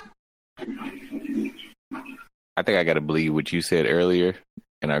 I think I gotta believe what you said earlier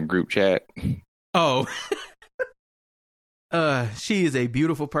in our group chat. Oh. She is a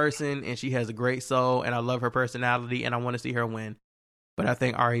beautiful person and she has a great soul and I love her personality and I want to see her win. But I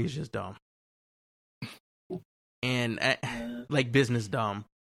think Ari is just dumb. And like business dumb.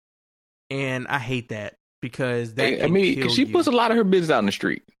 And I hate that because because she puts a lot of her business out in the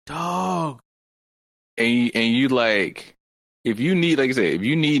street. Dog. And you like, if you need, like I said, if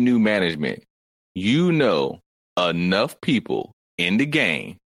you need new management, you know enough people in the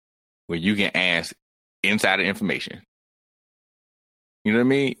game where you can ask insider information. You know what I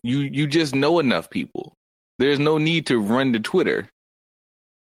mean? You just know enough people. There's no need to run to Twitter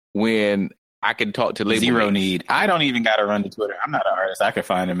when I can talk to label Zero mates. need. I don't even got to run to Twitter. I'm not an artist. I could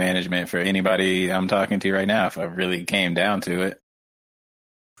find a management for anybody I'm talking to right now if I really came down to it.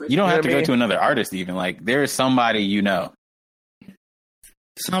 You don't have to go to another artist even. Like, there's somebody you know.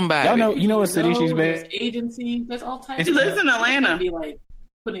 Somebody. Y'all know, you know what city she's been? Agency. There's all types. She lives in Atlanta. Be like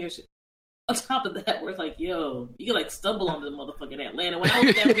putting your shit on top of that. Where it's like, yo, you can like stumble on the motherfucking Atlanta. When I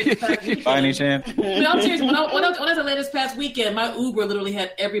was there this past weekend, by any chance? I'm serious. When I was in Atlanta this past weekend, my Uber literally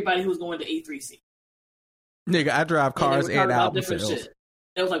had everybody who was going to A3C. Nigga, I drive cars and album sales. Shit.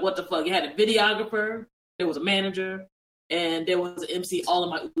 It was like, what the fuck? You had a videographer, there was a manager, and there was an MC all in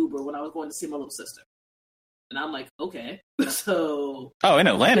my Uber when I was going to see my little sister. And I'm like, okay. So. Oh, in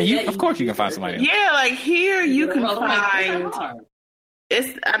Atlanta, of course you can find somebody. Yeah, like here you can find.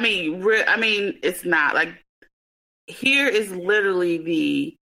 It's not like here is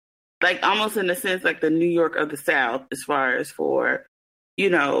literally almost in a sense like the New York of the South as far as for,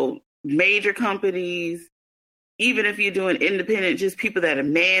 major companies. Even if you're doing independent, just people that are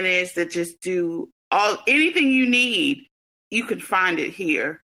managed that just do anything you need, you can find it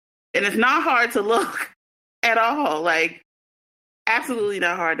here. And it's not hard to look at all. Like, absolutely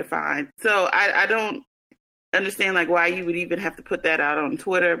not hard to find. So I don't understand like why you would even have to put that out on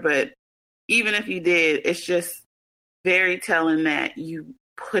Twitter. But even if you did, it's just very telling that you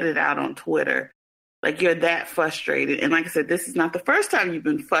put it out on Twitter. Like, you're that frustrated. And like I said, this is not the first time you've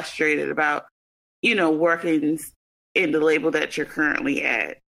been frustrated about, working in the label that you're currently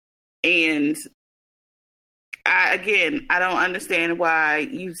at. And I don't understand why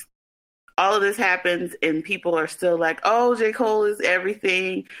all of this happens and people are still like, oh, J. Cole is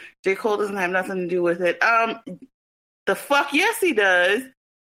everything. J. Cole doesn't have nothing to do with it. The fuck yes he does.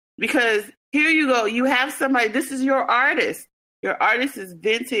 Because here you go. You have somebody, this is your artist. Your artist is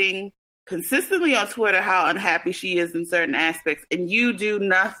venting consistently on Twitter how unhappy she is in certain aspects, and you do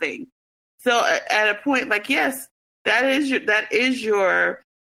nothing. So at a point, like, yes, that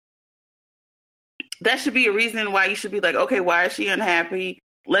should be a reason why you should be like, okay, why is she unhappy?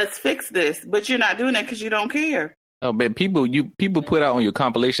 Let's fix this. But you're not doing that because you don't care. Oh, but people put out on your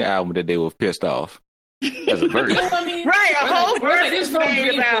compilation album that they were pissed off. As a verse. You know what I mean? Right, a whole verse is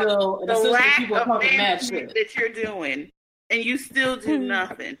made about the lack of management that you're doing, and you still do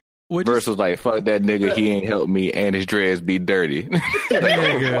nothing. Verse was like, fuck that nigga, he ain't helped me, and his dreads be dirty.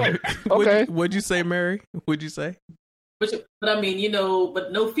 Okay. What'd you say, Mary? What'd you say? But I mean, you know,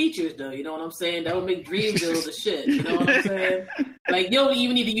 but no features though. You know what I'm saying? That would make Dreamville the shit. You know what I'm saying? Like, you don't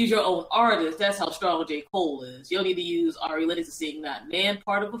even need to use your own artist. That's how strong J. Cole is. You don't need to use Ari Lennox to sing that man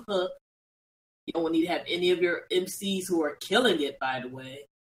part of a hook. You don't need to have any of your MCs who are killing it, by the way,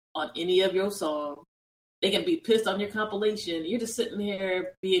 on any of your songs. They can be pissed on your compilation. You're just sitting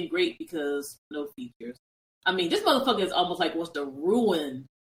here being great because no features. I mean, this motherfucker is almost like wants to ruin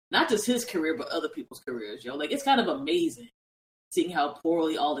not just his career, but other people's careers, yo. Like, it's kind of amazing seeing how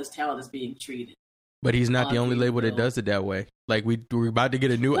poorly all this talent is being treated. But he's not the only label that does it that way. Like, we're about to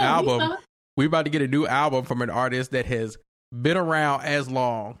get a new album. We're about to get a new album from an artist that has been around as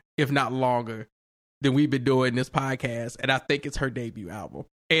long, if not longer, than we've been doing this podcast. And I think it's her debut album.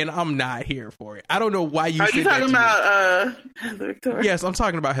 And I'm not here for it. I don't know why you. Are you talking about Heather Victoria? Yes, I'm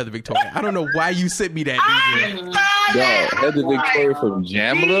talking about Heather Victoria. I don't know why you sent me that. Heather Victoria from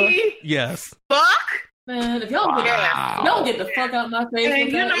Jamla. Yes. Fuck. Man, if y'all get the fuck out my face.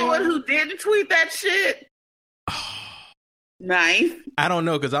 And you know what? Who didn't tweet that shit? Knife. I don't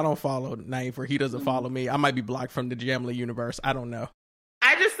know because I don't follow Knife, or he doesn't follow me. I might be blocked from the Jamla universe. I don't know.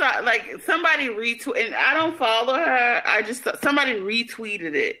 I just thought, like, somebody retweeted, and I don't follow her. I just thought somebody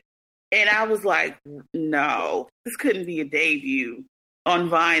retweeted it, and I was like, no, this couldn't be a debut on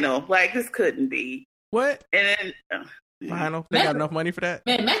vinyl. Like, this couldn't be. What? And then vinyl? They got enough money for that?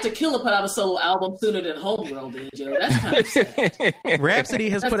 Man, Mac Tequila put out a solo album sooner than Homeworld did, Joe. That's kind of sad. Rhapsody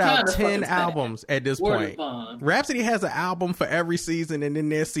has put out 10 albums at this point. Rhapsody has an album for every season, and then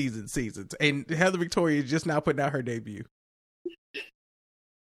there's seasons. And Heather Victoria is just now putting out her debut.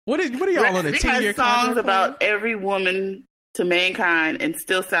 What are y'all on a 10-year songs about every woman to mankind and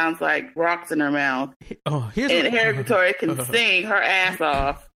still sounds like rocks in her mouth. Heather Victoria can sing her ass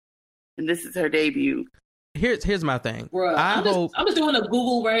off, and this is her debut. Here's my thing. Bruh, I'm just doing a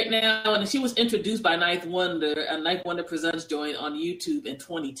Google right now, and she was introduced by Ninth Wonder, and Ninth Wonder Presents joined on YouTube in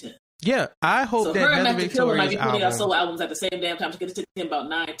 2010. Yeah, I hope that Heather Victoria's might be putting out album, solo albums at the same damn time. It's going to take about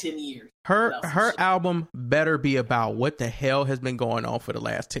 9-10 years. Her album better be about what the hell has been going on for the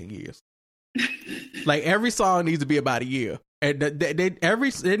last 10 years. Like, every song needs to be about a year, and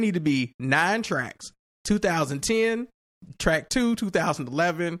there need to be 9 tracks. 2010, track 2,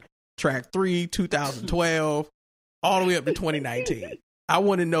 2011, track 3, 2012, all the way up to 2019. I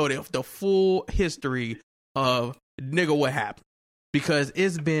want to know the full history of nigga what happened. Because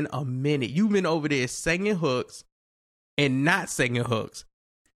it's been a minute. You've been over there singing hooks and not singing hooks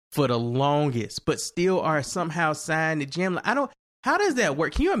for the longest, but still are somehow signed to Jamla. How does that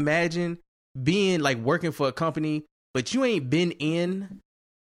work? Can you imagine being like working for a company, but you ain't been in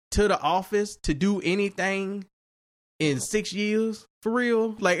to the office to do anything in 6 years? For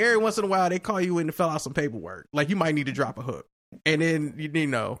real? Like, every once in a while they call you in to fill out some paperwork. Like, you might need to drop a hook. And then,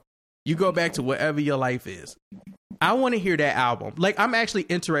 you go back to whatever your life is. I want to hear that album. Like, I'm actually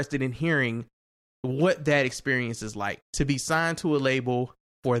interested in hearing what that experience is like to be signed to a label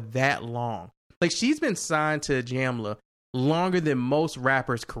for that long. Like, she's been signed to Jamla longer than most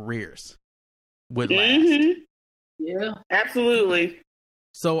rappers' careers would last. Mm-hmm. Yeah, absolutely.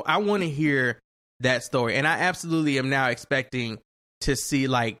 So I want to hear that story. And I absolutely am now expecting to see,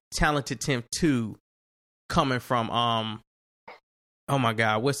 like, Talented Temp 2 coming from, oh my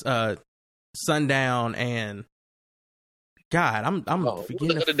God, what's Sundown and God, I'm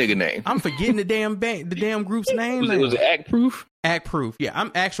forgetting the nigga name. I'm forgetting the damn group's name. Was it Act Proof? Act Proof. Yeah,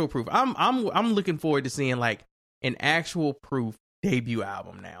 I'm Actual Proof. I'm looking forward to seeing like an Actual Proof debut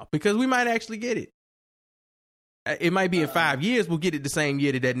album now, because we might actually get it. It might be in 5 years. We'll get it the same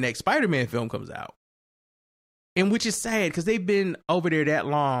year that next Spider-Man film comes out. And which is sad because they've been over there that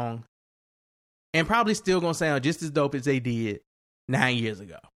long and probably still gonna sound just as dope as they did 9 years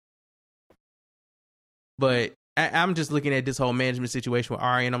ago. But I'm just looking at this whole management situation with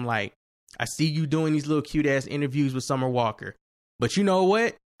Ari, and I'm like, I see you doing these little cute ass interviews with Summer Walker, but you know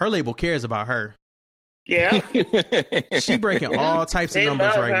what? Her label cares about her. Yeah, she breaking all types of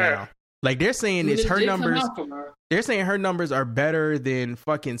numbers right now. Like they're saying it's her numbers. They're saying her numbers are better than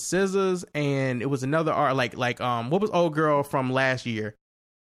fucking SZA's, and it was another art like what was old girl from last year,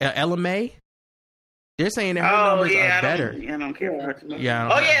 Ella Mai. They're saying that her numbers are better. I don't care.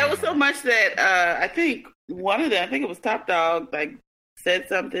 Yeah. It was so much that I think one of them, I think it was Top Dog, like said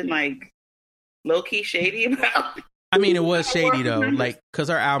something like low key shady about. I mean, it was shady though, like because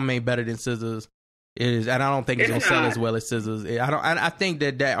her album ain't better than SZA's. It is, and I don't think it's gonna sell as well as SZA's. I think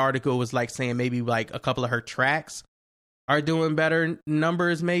that article was like saying maybe like a couple of her tracks are doing better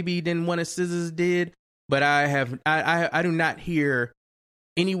numbers maybe than one of SZA's did, but I do not hear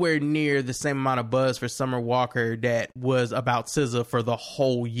anywhere near the same amount of buzz for Summer Walker that was about SZA for the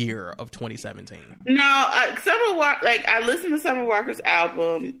whole year of 2017. No, Summer Walker, like I listened to Summer Walker's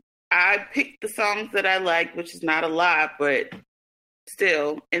album. I picked the songs that I liked, which is not a lot, but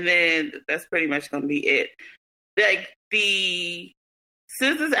still, and then that's pretty much going to be it. Like the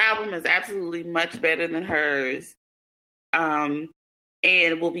SZA's album is absolutely much better than hers, and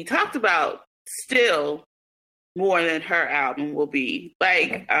will be talked about still more than her album will be.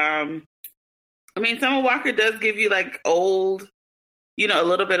 Like, I mean, Summer Walker does give you like old, a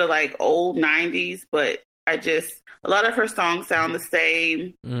little bit of like old 90s, but a lot of her songs sound the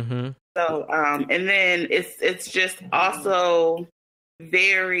same. Mm-hmm. So, and then it's just also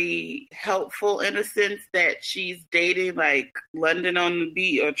very helpful in a sense that she's dating like London on the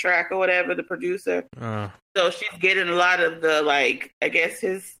Beat or Track or whatever, the producer. So she's getting a lot of the, like, I guess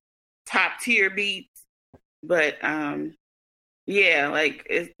his top tier beats. But yeah, like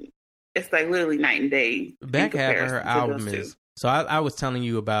it's like literally night and day. Back half of her album is. So I was telling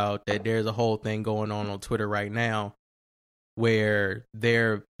you about that. There's a whole thing going on Twitter right now where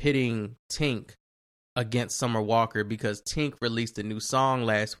they're pitting Tink against Summer Walker because Tink released a new song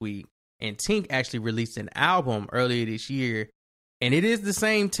last week, and Tink actually released an album earlier this year, and it is the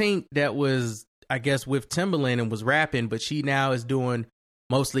same Tink that was, I guess, with Timbaland and was rapping, but she now is doing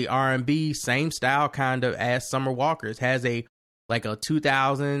mostly R&B, same style kind of as Summer Walker's. Has a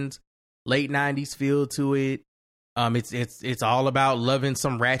 2000s, late 90s feel to it. It's all about loving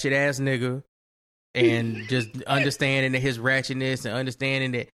some ratchet ass nigga and just understanding that his ratchetness and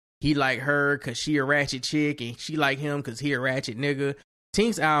understanding that he like her because she a ratchet chick and she like him because he a ratchet nigga.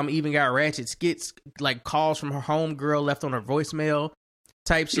 Tink's album even got ratchet skits, like calls from her homegirl left on her voicemail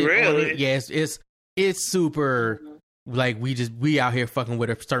type shit. Really? Yes, it's super. Like we out here fucking with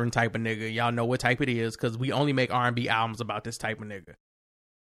a certain type of nigga. Y'all know what type it is because we only make R&B albums about this type of nigga.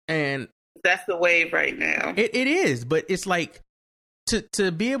 And that's the wave right now. It is, but it's like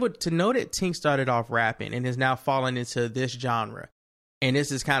to be able to know that Tink started off rapping and is now falling into this genre. And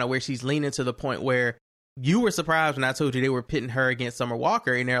this is kind of where she's leaning to the point where you were surprised when I told you they were pitting her against Summer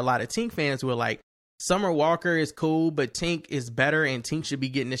Walker. And there are a lot of Tink fans who are like, Summer Walker is cool, but Tink is better and Tink should be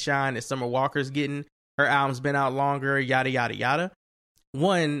getting the shine that Summer Walker's getting. Her album's been out longer, yada, yada, yada.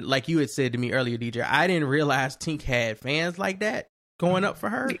 One, like you had said to me earlier, DJ, I didn't realize Tink had fans like that going up for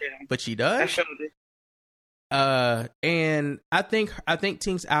her, but she does. I showed it. And I think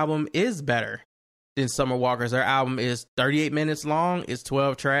Tink's album is better than Summer Walker's. Her album is 38 minutes long. It's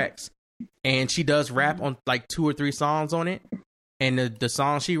 12 tracks. And she does rap on like 2 or 3 songs on it. And the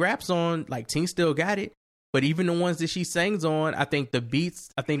songs she raps on, like Tink still got it. But even the ones that she sings on, I think the beats,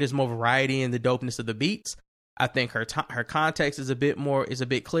 I think there's more variety in the dopeness of the beats. I think her context is a bit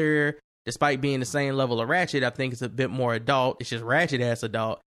clearer. Despite being the same level of ratchet, I think it's a bit more adult. It's just ratchet ass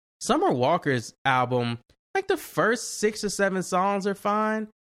adult. Summer Walker's album, like the first 6 or 7 songs are fine.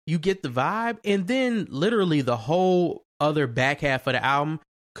 You get the vibe. And then literally the whole other back half of the album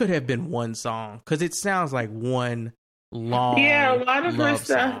could have been one song. Because it sounds like one long, a lot of her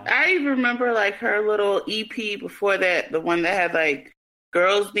stuff. Song. I even remember like her little EP before that, the one that had like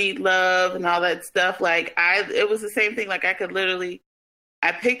Girls Need Love and all that stuff. Like it was the same thing. Like I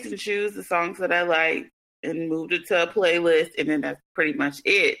picked and choose the songs that I liked and moved it to a playlist, and then that's pretty much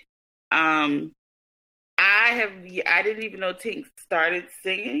it. I didn't even know Tink started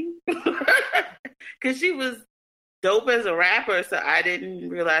singing because she was dope as a rapper, so I didn't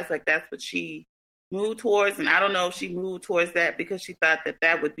realize like that's what she moved towards. And I don't know if she moved towards that because she thought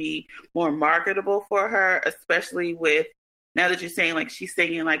that would be more marketable for her, especially with now that you're saying like she's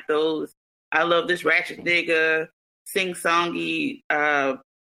singing like those I love this ratchet nigga sing-songy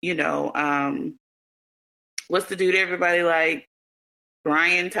what's the dude everybody like,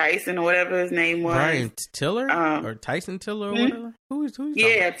 Brian Tyson or whatever his name was. Brian Tiller or Tyson Tiller or whatever. Who's Tiller.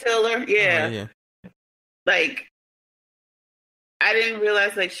 Yeah. Oh, yeah. like, I didn't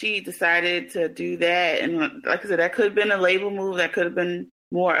realize like she decided to do that, and like I said, that could have been a label move. That could have been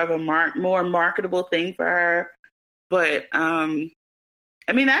more of a more marketable thing for her. But I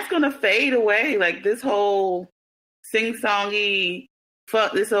mean, that's gonna fade away. Like this whole sing-songy,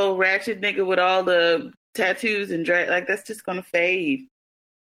 fuck this old ratchet nigga with all the tattoos and drag. Like that's just gonna fade.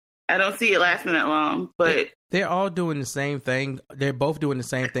 I don't see it lasting that long. But they're all doing the same thing. They're both doing the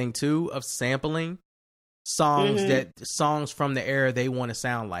same thing too, of sampling songs songs from the era they want to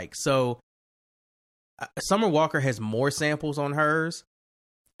sound like. So Summer Walker has more samples on hers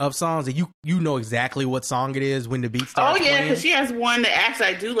of songs that you know exactly what song it is when the beat starts. Oh yeah, because she has one that actually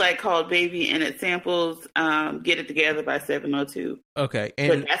I do like called "Baby," and it samples "Get It Together" by 702. Okay,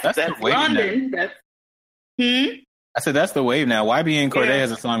 and that's London. That's I said that's the wave now. YBN Cordae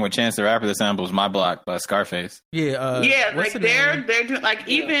has a song with Chance the Rapper that samples "My Block" by Scarface. Yeah, like they're doing like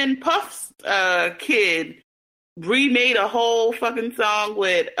even Puff's kid remade a whole fucking song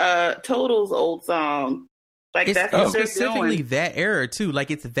with Total's old song. Like it's that's specifically that era too.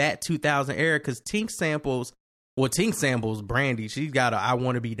 Like it's that 2000 era because Tink samples Brandy. She's got a "I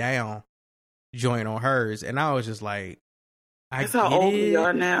Want to Be Down" joint on hers, and I was just like, that's how old we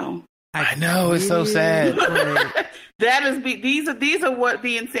are now. I know, it's so sad. That is these are what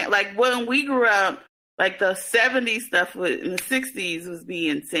being like when we grew up. Like the 70s stuff in the 60s was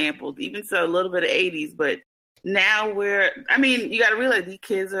being sampled, even so a little bit of 80s. But now you got to realize these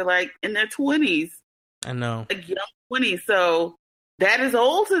kids are like in their 20s. I know. Like young 20s. So that is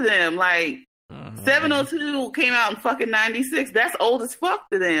old to them. Like 702 came out in fucking 96. That's old as fuck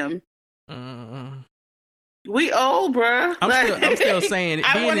to them. We old, bruh. I'm still saying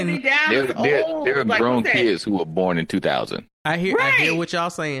I want to be down. There are grown kids who were born in 2000. I hear what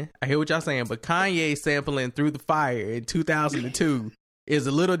y'all saying. But Kanye sampling "Through the Fire" in 2002 is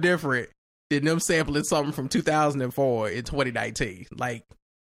a little different than them sampling something from 2004 in 2019. Like,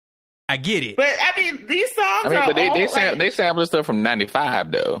 I get it. But I mean, these songs are they sampled stuff from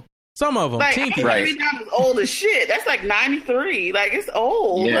 95 though. Some of them, like, right? Is old as shit. That's like 93. Like it's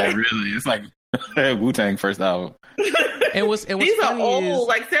old. Yeah, like, really. It's like Wu-Tang first album. And what's these are old.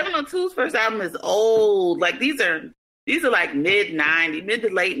 Like 702's first album is old. Like these are like mid to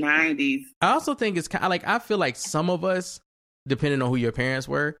late 90s. I also think it's kind of like, I feel like some of us, depending on who your parents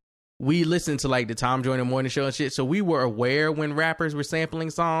were, we listened to like the Tom Joyner Morning Show and shit. So we were aware when rappers were sampling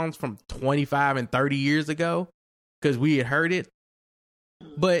songs from 25 and 30 years ago because we had heard it.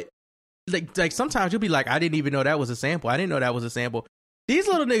 But like sometimes you'll be like, I didn't even know that was a sample. I didn't know that was a sample. These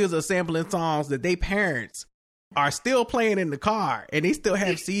little niggas are sampling songs that they parents are still playing in the car and they still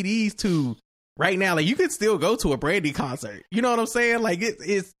have CDs to right now. Like you could still go to a Brandy concert. You know what I'm saying? Like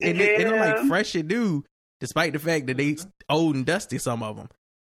they're like fresh and new, despite the fact that they old and dusty, some of them.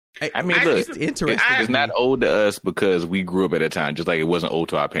 I mean, look, it's not old to us because we grew up at a time, just like it wasn't old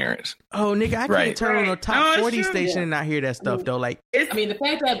to our parents. Oh, nigga, I can't turn on a top 40 station and not hear that stuff, though. Like, I mean, the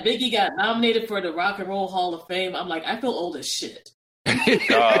fact that Biggie got nominated for the Rock and Roll Hall of Fame, I'm like, I feel old as shit. Seriously.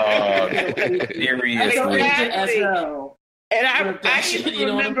 As hell. And I you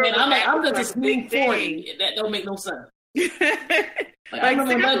know what I'm saying? I'm like, I'm just a smooth 40. That don't make no sense. Like, I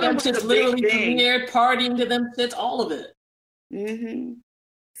remember them just literally premiered, partying to them shits, all of it. Mm-hmm.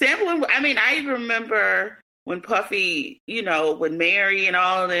 Sampling, I mean, I even remember when Puffy, when Mary and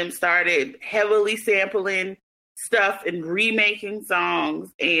all of them started heavily sampling stuff and remaking songs.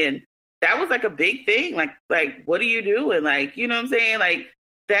 And that was like a big thing. Like, what are you doing? Like, you know what I'm saying? Like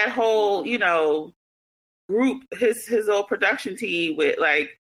that whole, group, his old production team with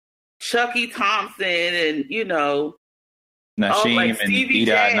like Chucky Thompson and, Nasheem like and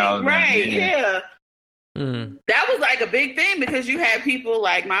E-Dot and all of them. Right, yeah. Mm. That was like a big thing because you had people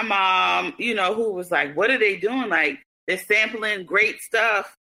like my mom, who was like, what are they doing? Like they're sampling great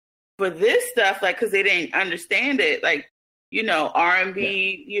stuff for this stuff, like, cause they didn't understand it. Like,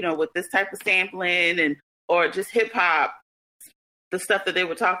 R&B, with this type of sampling or just hip hop, the stuff that they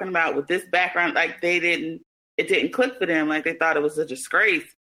were talking about with this background, like it didn't click for them. Like they thought it was a disgrace.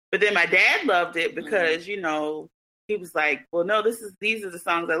 But then my dad loved it because, he was like, well, no, these are the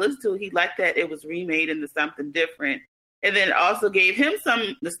songs I listen to. He liked that it was remade into something different. And then it also gave him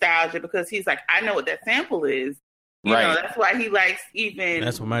some nostalgia because he's like, I know what that sample is. That's why he likes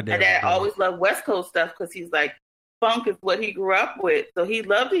that's what my dad always loved West Coast stuff because he's like, funk is what he grew up with. So he'd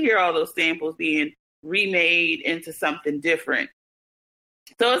love to hear all those samples being remade into something different.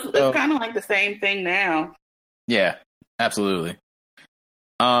 So it's kind of like the same thing now. Yeah, absolutely.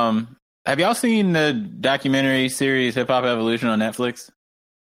 Have y'all seen the documentary series Hip Hop Evolution on Netflix?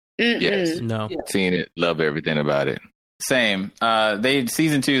 Yes. No. Seen it. Love everything about it. Same.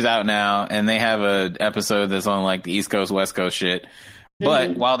 Season 2 is out now, and they have a episode that's on like the East Coast, West Coast shit.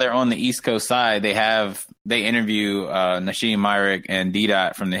 But while they're on the East Coast side, they interview Nashim Myrick and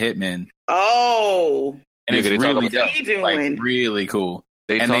D-Dot from the Hitmen. Oh, and it's really dope, like really cool.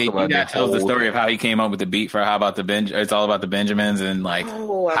 D-Dot tells the story of how he came up with the beat for It's All About the Benjamins, and like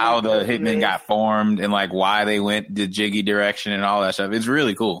how the Hitmen got formed, and like why they went the Jiggy direction and all that stuff. It's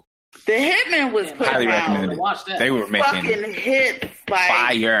really cool. The Hitmen was highly recommended. They were making fucking hits, like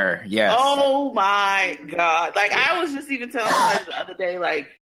fire. Yes. Oh my god! Like I was just even telling somebody the other day, like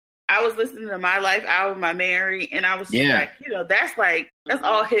I was listening to My Life album, My Mary, and I was just like, that's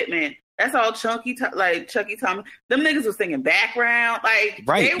all Hitmen. That's all Chucky Thomas. Them niggas was singing background, like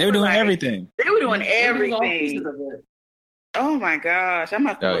right. They were doing everything. They were doing everything. Oh my gosh! I'm gonna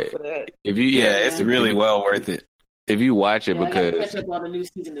have to look for that. It's really well worth it. If you watch it, because I catch up on the new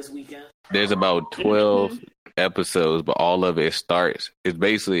season this weekend. There's about 12 episodes, but all of it starts.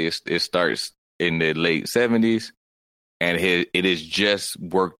 It starts in the late 70s, and it is just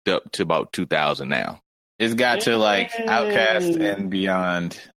worked up to about 2000 now. It's got to like Outkast and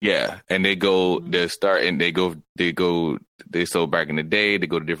beyond. Yeah, and they go so back in the day, they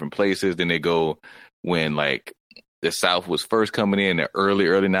go to different places. Then they go when like the South was first coming in the early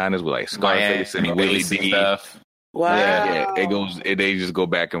 90s with like Scarface and Willie D stuff. Wow. Yeah, it goes. They just go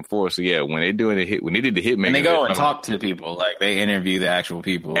back and forth. So yeah, when they did the Hitman, and they go and talk to people, like they interview the actual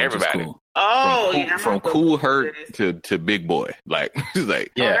people. Everybody. Cool. From Cool Herc to Big Boy, like it's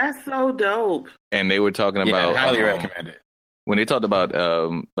like that's so dope. And they were talking about highly recommend it. When they talked about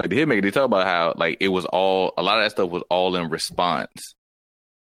like the Hitmaker, they talked about how like it was all a lot of that stuff was all in response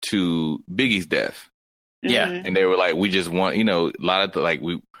to Biggie's death. Yeah, and they were like, we just want a lot of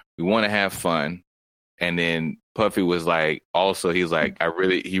we want to have fun, and then Puffy was like, also he's like,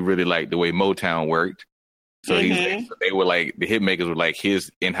 he really liked the way Motown worked. So they were like, the Hitmakers were like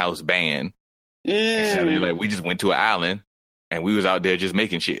his in-house band. So they're like, we just went to an island and we was out there just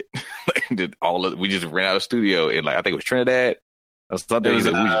making shit. We just ran out of studio in like, I think it was Trinidad or something.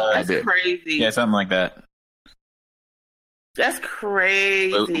 That's crazy. Yeah, something like that. That's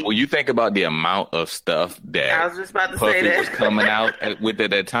crazy. When you think about the amount of stuff that I was just about to Puffy say that was coming out with at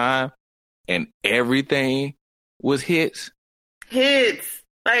that time, and everything was hits.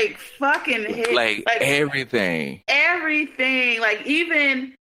 Like fucking hits. Like everything. Like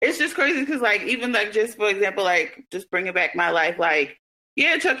even it's just crazy because like even like just for example, like just bringing back My Life, like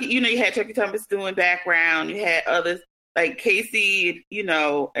Chucky, you had Chucky Thomas doing background, you had others like Casey,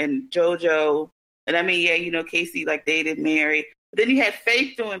 and JoJo, and I mean Casey like dated Mary, but then you had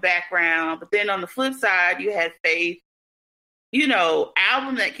Faith doing background, but then on the flip side you had Faith,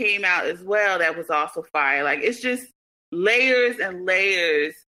 album that came out as well that was also fire. Like it's just layers and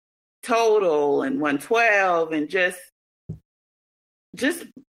layers total, and 112 and just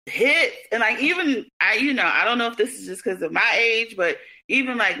hits. And like even I don't know if this is just because of my age, but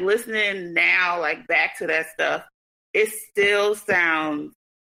even like listening now like back to that stuff, it still sounds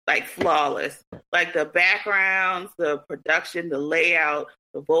like flawless. Like the backgrounds, the production, the layout,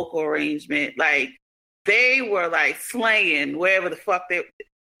 the vocal arrangement, like they were like slaying wherever the fuck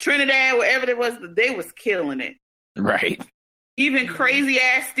Trinidad, wherever it was, they was killing it. Right. Even crazy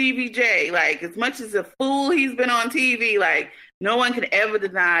ass Stevie J, like as much as a fool he's been on TV, like no one can ever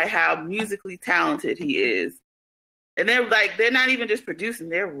deny how musically talented he is. And they're not even just producing,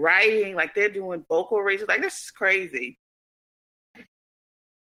 they're writing, like they're doing vocal arrangements. Like this is crazy.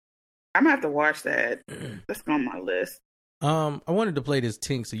 I'm gonna have to watch that. That's on my list. I wanted to play this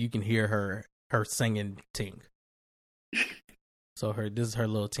Tink so you can hear her singing Tink. So this is her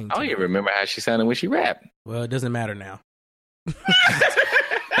little Tink. I don't even remember how she sounded when she rapped. Well, it doesn't matter now.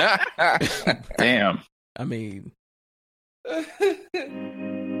 Damn. I mean.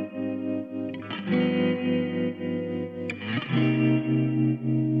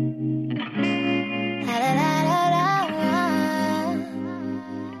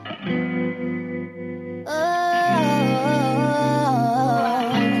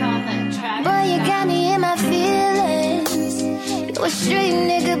 A street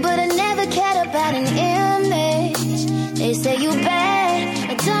nigga, but I never cared about an image. They say you bad,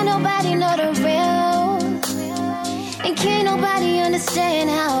 but don't nobody know the real. And can't nobody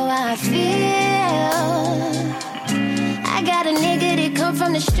understand how I feel. I got a nigga that come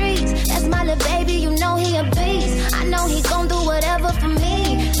from the streets. That's my little baby, you know he a beast. I know he gon' do whatever for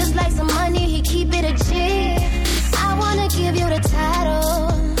me. Just like some money, he keep it a G. I wanna give you the title.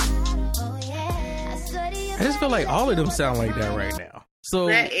 I just feel like all of them sound like that right now. So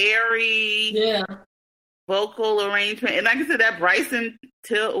that airy vocal arrangement, and like I said, that Bryson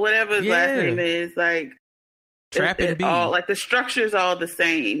Till, whatever his last name is, like Trap and B. All like the structure is all the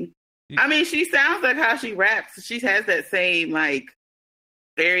same. I mean, she sounds like how she raps. She has that same like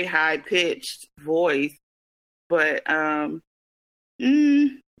very high pitched voice, but right.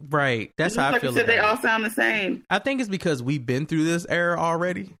 That's how I feel. They all sound the same. I think it's because we've been through this era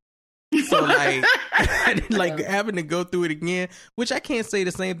already. So like, like having to go through it again, which I can't say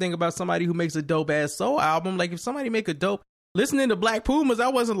the same thing about somebody who makes a dope ass soul album. Like if somebody make a dope, listening to Black Pumas, I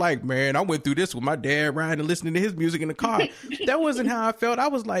wasn't like, man, I went through this with my dad riding and listening to his music in the car. That wasn't how I felt. I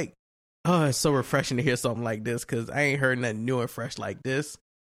was like, oh, it's so refreshing to hear something like this because I ain't heard nothing new and fresh like this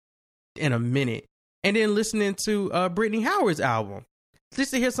in a minute. And then listening to Brittany Howard's album,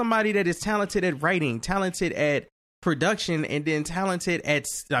 just to hear somebody that is talented at writing, talented at production, and then talented at,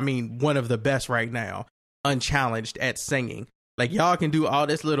 I mean, one of the best right now, unchallenged at singing. Like y'all can do all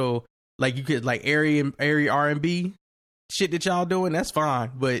this little, like you could like airy R&B shit that y'all doing, that's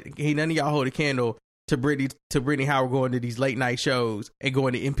fine. But ain't none of y'all hold a candle to Brittany Howard going to these late night shows and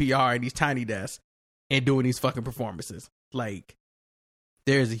going to NPR and these tiny desks and doing these fucking performances. Like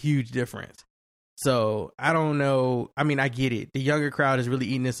there's a huge difference. So I don't know. I mean, I get it. The younger crowd is really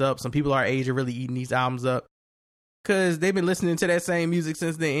eating this up. Some people our age are really eating these albums up because they've been listening to that same music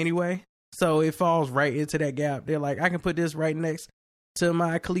since then anyway. So it falls right into that gap. They're like, I can put this right next to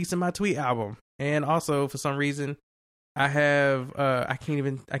my Khalees and my Tweet album. And also for some reason, I have I can't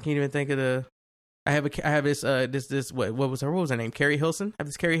even think of the. I have this what was her name? Carrie Hilson. I have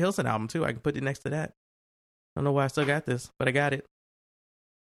this Carrie Hilson album too. I can put it next to that. I don't know why I still got this, but I got it.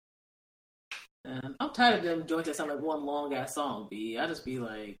 I'm tired of them joints that sound like one long ass song. I just be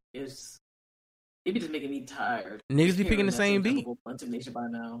like, it be just making me tired. Niggas be picking the same beat. By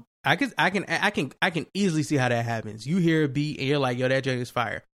now. I can easily see how that happens. You hear a beat and you're like, yo, that joint is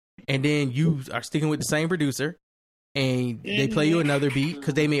fire, and then you are sticking with the same producer. And they play you another beat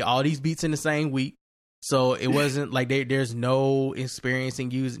because they made all these beats in the same week. So it wasn't like there's no experiencing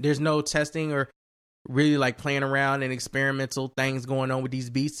there's no testing or really like playing around and experimental things going on with these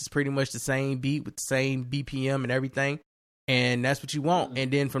beats. It's pretty much the same beat with the same BPM and everything. And that's what you want.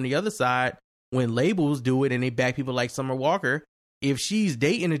 And then from the other side, when labels do it and they back people like Summer Walker, if she's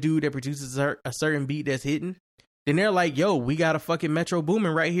dating a dude that produces a certain beat that's hitting, then they're like, yo, we got a fucking Metro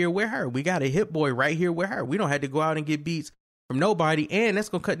Boomin right here with her. We got a Hit Boy right here with her. We don't have to go out and get beats from nobody. And that's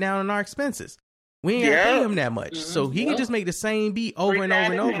going to cut down on our expenses. We ain't got to pay him that much. Mm-hmm. So he can just make the same beat over and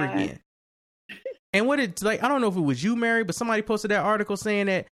over and over again. And what it's like, I don't know if it was you, Mary, but somebody posted that article saying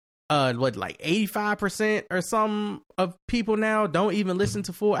that, like 85% or some of people now don't even listen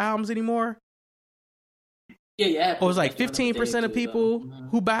to full albums anymore. Yeah. Or it was like 15% of people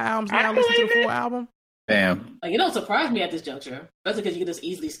who buy albums now listen to the full album. Damn. Like, it don't surprise me at this juncture. Especially because you can just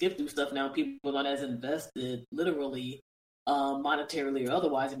easily skip through stuff now. People aren't as invested, literally, monetarily or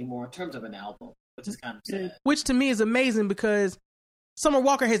otherwise anymore in terms of an album, which is kind of sad. Which to me is amazing because Summer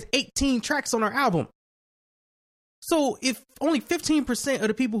Walker has 18 tracks on her album. So if only 15% of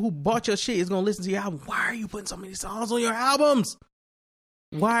the people who bought your shit is going to listen to your album, why are you putting so many songs on your albums?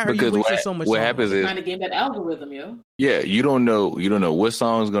 Why are you wasting so much? What happens is trying to game that algorithm, yo. Yeah, you don't know what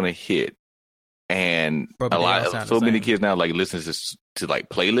song is going to hit. And many kids now like listen to like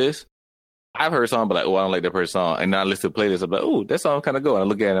playlists. I've heard songs, but like, oh, I don't like that person's song, and now I listen to playlists. I'm like, oh, that song kind of good. And I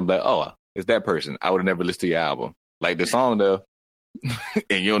look at it and I'm like, oh, it's that person. I would have never listened to your album, like the song though,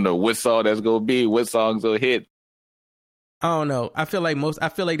 and you don't know what song that's gonna be, what songs will hit. I don't know. I feel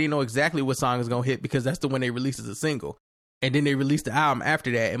like they know exactly what song is gonna hit because that's the one they release as a single, and then they release the album after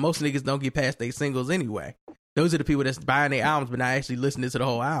that. And most niggas don't get past their singles anyway. Those are the people that's buying their albums but not actually listening to the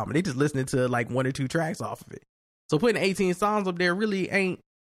whole album. They just listening to like one or two tracks off of it. So putting 18 songs up there really ain't.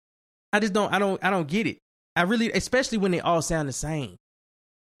 I don't get it. I really, especially when they all sound the same.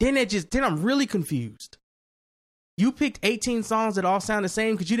 Then I'm really confused. You picked 18 songs that all sound the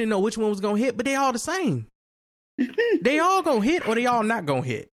same because you didn't know which one was gonna hit, but they all the same. They all gonna hit or they all not gonna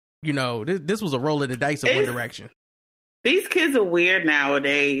hit. You know, this was a roll of the dice in one direction. These kids are weird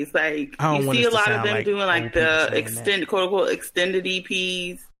nowadays. Like you see a lot of them like doing like the quote unquote extended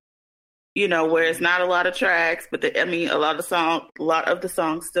EPs, you know, where it's not a lot of tracks, but a lot of the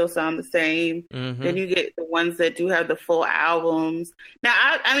songs still sound the same. Mm-hmm. Then you get the ones that do have the full albums. Now,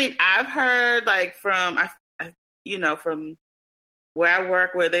 I've heard like from where I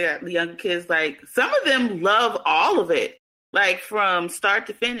work, where they got the young kids, like some of them love all of it, like from start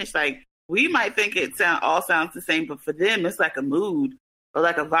to finish. Like we might think it all sounds the same, but for them, it's like a mood or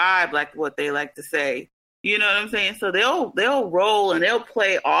like a vibe, like what they like to say. You know what I'm saying? So they'll roll and they'll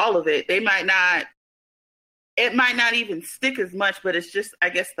play all of it. It might not even stick as much, but it's just, I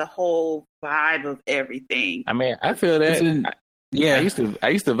guess, the whole vibe of everything. I mean, I feel that. Yeah, I used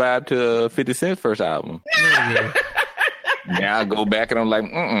to vibe to 50 Cent's first album. Yeah. Now I go back and I'm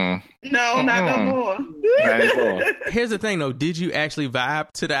like, no, not no more. Here's the thing, though. Did you actually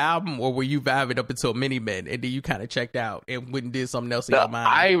vibe to the album, or were you vibing up until Mini Men, and then you kind of checked out and went and did something else in your mind?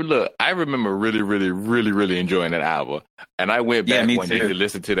 I remember really, really, really, really enjoying that album, and I went back one day to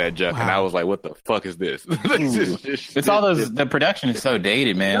listen to that junk, and I was like, "What the fuck is this?" It's all those. The production is so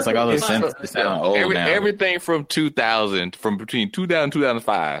dated, man. It's like all those synths sound old now. Everything from 2000, from between 2000 and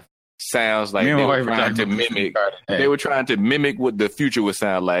 2005. Sounds like they were trying to mimic. They were trying to mimic what the future would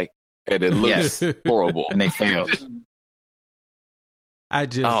sound like, and it looks horrible. And they failed. I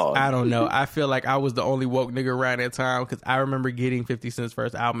don't know. I feel like I was the only woke nigga around that time, because I remember getting 50 Cent's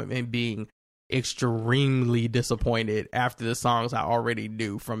first album and being extremely disappointed after the songs I already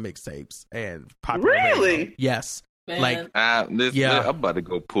knew from mixtapes and popular radio. Yes, man. Like I'm about to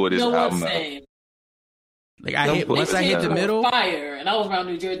go pull this album out. Like once I hit the middle, fire, and I was around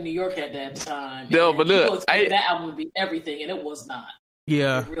New Jersey, New York at that time. No, but look, that album would be everything, and it was not.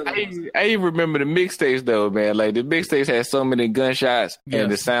 Yeah, really I even remember the mixtapes though, man. Like the mixtapes had so many gunshots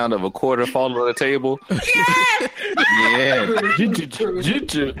and the sound of a quarter falling on the table.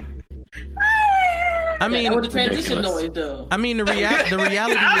 I mean, with the transition noise, though. I mean, the reality is, though,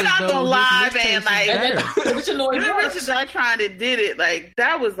 man, like transition noise. Remember trying to did it like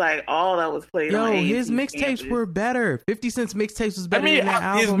that was like all that was played. Yo, his mixtapes were better. 50 Cent's mixtapes was better. Than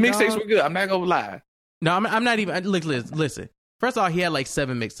that his album, mixtapes were good. I'm not gonna lie. No, I'm not even. Listen. First of all, he had like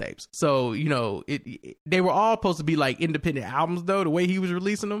 7 mixtapes, so you know they were all supposed to be like independent albums, though. The way he was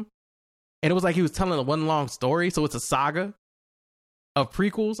releasing them, and it was like he was telling one long story. So it's a saga of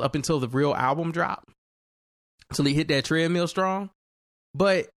prequels up until the real album drop. Until he hit that treadmill strong,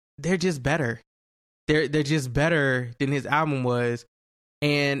 but they're just better. They're just better than his album was.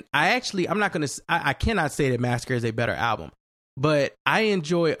 And I cannot say that Massacre is a better album, but I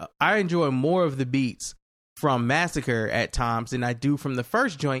enjoy more of the beats from Massacre at times than I do from the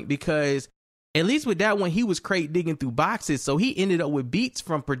first joint, because at least with that one he was crate digging through boxes, so he ended up with beats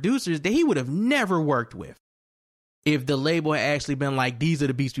from producers that he would have never worked with if the label had actually been like, these are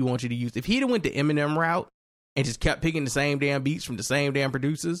the beats we want you to use. If he'd have went the Eminem route and just kept picking the same damn beats from the same damn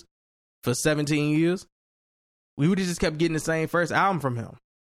producers for 17 years, we would have just kept getting the same first album from him.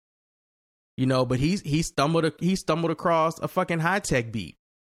 You know, but he stumbled across a fucking high-tech beat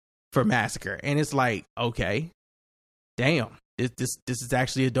for Massacre, and it's like, okay, damn, this is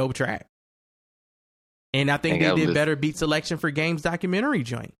actually a dope track. And I think they did better beat selection for Game's documentary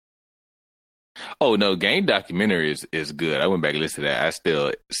joint. Oh no, Game documentary is good. I went back and listened to that.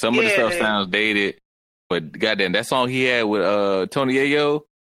 Some of the stuff sounds dated. But goddamn, that song he had with Tony Yayo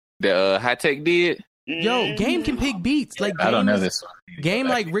that High Tech did. Yo, Game can pick beats. Like I don't know this song. Game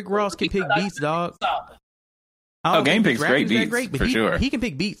like Rick Ross can pick beats, dog. Game picks great beats, for sure. He can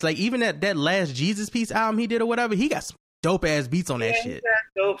pick beats. Like even that last Jesus Piece album he did or whatever, he got some dope ass beats on that shit.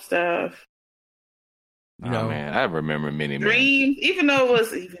 Dope stuff. You know, man, I remember Many Men. Dreams, even though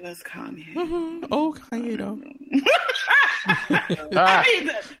it was Kanye. Mm-hmm. Oh, Kanye though. I mean,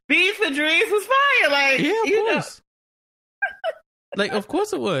 Beats for Dreams was fire. Like, yeah, of course. Like, of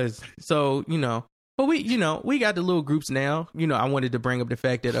course it was. So, you know, but we got the little groups now. You know, I wanted to bring up the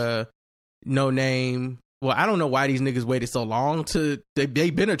fact that No Name. Well, I don't know why these niggas waited so long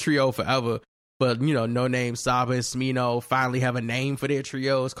they've been a trio forever. But, you know, No Name, Saba, and Smino finally have a name for their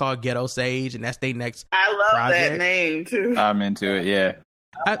trio. It's called Ghetto Sage, and that's their next project. That name, too. I'm into it, yeah.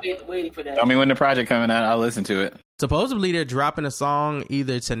 I'm waiting for that. I mean, when the project coming out, I'll listen to it. Supposedly, they're dropping a song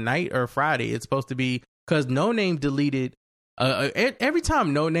either tonight or Friday. It's supposed to be, because No Name deleted, every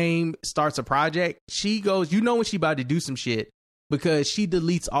time No Name starts a project, she goes, you know when she about to do some shit, because she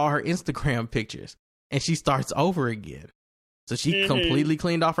deletes all her Instagram pictures, and she starts over again. So she completely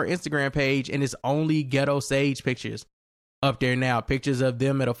cleaned off her Instagram page, and it's only Ghetto Sage pictures up there now. Pictures of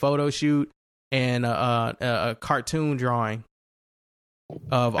them at a photo shoot and a cartoon drawing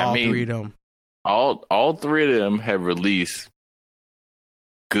of three of them. All three of them have released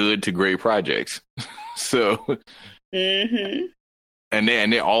good to great projects. So, and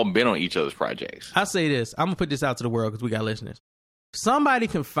they all been on each other's projects. I'll say this. I'm gonna put this out to the world because we got listeners. Somebody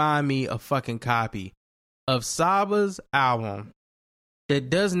can find me a fucking copy of Saba's album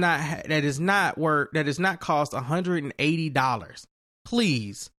that does not cost $180.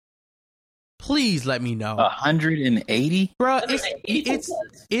 Please let me know. 180, bro.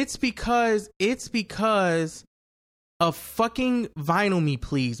 It's because of fucking Vinyl Me,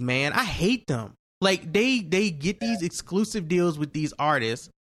 please, man. I hate them. Like they get these exclusive deals with these artists.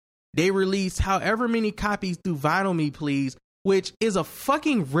 They release however many copies through Vinyl Me, please, which is a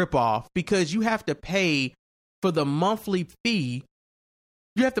fucking ripoff because you have to pay for the monthly fee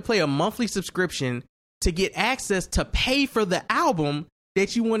You have to pay a monthly subscription to get access to pay for the album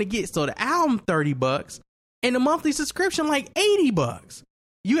that you want to get. So the album $30 and the monthly subscription like $80.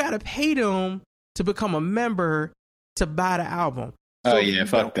 You got to pay them to become a member to buy the album. So,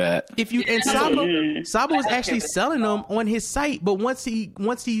 fuck that. If you and Saba was actually selling them on his site, but once he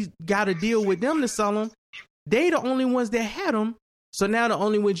got a deal with them to sell them, they the only ones that had them. So now the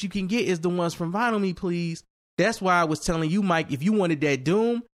only ones you can get is the ones from Vinyl Me Please. That's why I was telling you, Mike, if you wanted that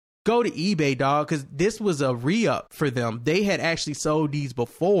Doom, go to eBay, dog, because this was a re-up for them. They had actually sold these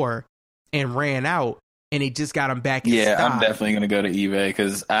before and ran out, and they just got them back in stock. I'm definitely going to go to eBay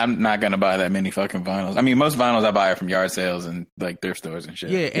because I'm not going to buy that many fucking vinyls. I mean, most vinyls I buy are from yard sales and like thrift stores and shit.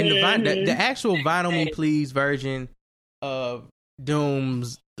 Yeah, and the actual Vinyl Me Please version of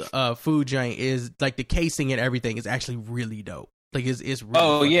Doom's food joint is like the casing and everything is actually really dope. Like it's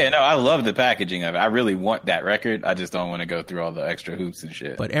really I love the packaging of it. I really want that record. I just don't want to go through all the extra hoops and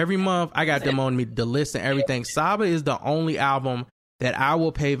shit. But every month I got them on me, the list and everything. Saba is the only album that I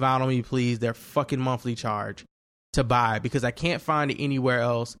will pay Vinyl Me Please their fucking monthly charge to buy because I can't find it anywhere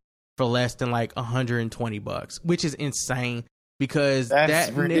else for less than like $120, which is insane because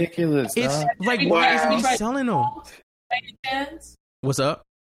that's ridiculous. It's like why is he selling them? What's up?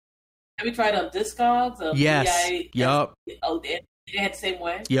 Have you tried on Discogs? Yes. Yup. Oh, they had the same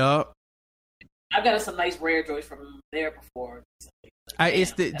way? Yup. I've got some nice rare joys from there before.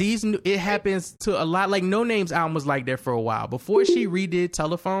 It happens to a lot. Like No Name's album was like that for a while. Before she redid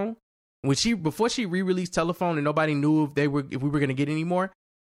Telephone, before she re-released Telephone and nobody knew if we were gonna get any more,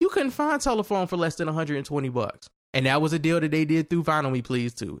 you couldn't find Telephone for less than $120. And that was a deal that they did through Vinyl Me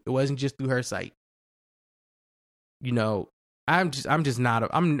Please too. It wasn't just through her site. You know, I'm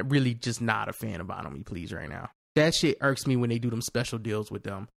really just not a fan of Vinyl Me Please right now. That shit irks me when they do them special deals with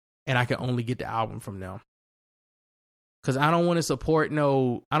them and I can only get the album from them. Cause I don't want to support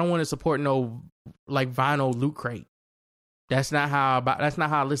no like vinyl loot crate. That's not how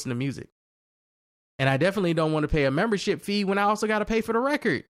I listen to music. And I definitely don't want to pay a membership fee when I also got to pay for the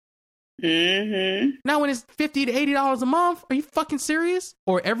record. Mm-hmm. Now when it's $50 to $80 a month, are you fucking serious?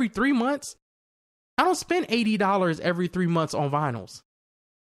 Or every 3 months? I don't spend $80 every 3 months on vinyls.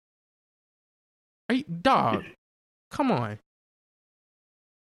 Are you, dog? Come on.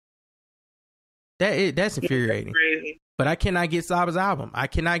 That's infuriating. But I cannot get Saba's album. I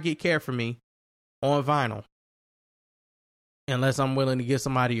cannot get Care For Me on vinyl unless I'm willing to give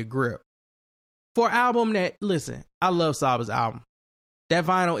somebody a grip. For an album that, listen, I love Saba's album. That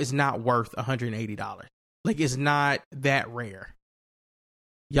vinyl is not worth $180. Like, it's not that rare.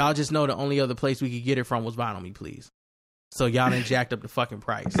 Y'all just know the only other place we could get it from was Vinyl Me Please. So y'all done jacked up the fucking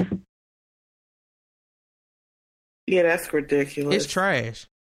price. Yeah, that's ridiculous. It's trash.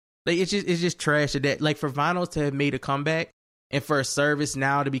 Like it's just trash that like for vinyls to have made a comeback and for a service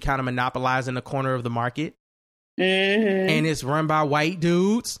now to be kind of monopolizing the corner of the market. Mm-hmm. And it's run by white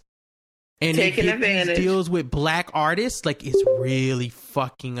dudes. And taking they get advantage. These deals with black artists. Like it's really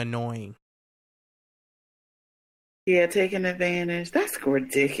fucking annoying. Yeah, taking advantage. That's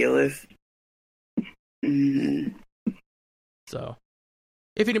ridiculous. Mm-hmm. So,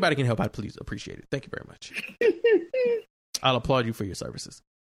 if anybody can help, I'd please appreciate it. Thank you very much. I'll applaud you for your services.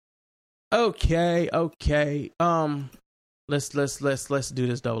 Okay. Let's do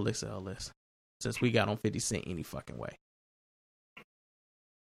this double XL list since we got on 50 Cent any fucking way.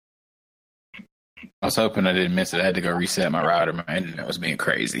 I was hoping I didn't miss it. I had to go reset my router. My internet was being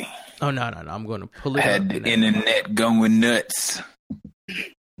crazy. Oh, no. I'm going to pull it I had the internet going nuts.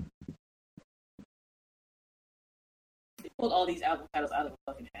 They pulled all these album titles out of a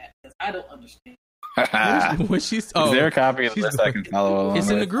fucking hat because I don't understand. Is there a copy of this I can follow along It's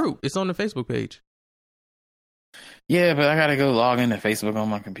in with? the group. It's on the Facebook page. Yeah, but I gotta go log into Facebook on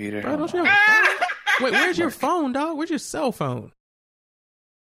my computer. Bro, don't you have a phone? Wait, where's your phone, dog? Where's your cell phone?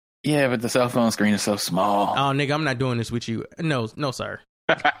 Yeah, but the cell phone screen is so small. Oh, nigga, I'm not doing this with you. No, sir.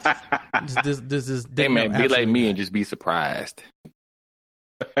 This is. Hey, man, be like me and just be surprised.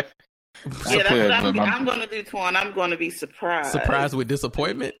 Yeah, that's what I'm going to do, Twan. I'm going to be surprised. Surprised with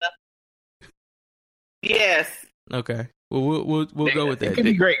disappointment? Yes. Okay. Well, we'll go with that. It could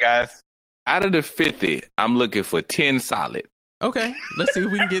be great, guys. Out of the 50, I'm looking for 10 solid. Okay. Let's see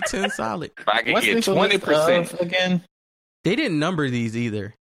if we can get 10 solid. If I can get 20% again. They didn't number these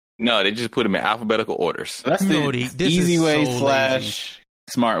either. No, they just put them in alphabetical orders. That's the easy way /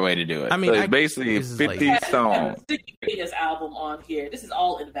 smart way to do it. I mean, so it's basically 50 songs. This album on here. This is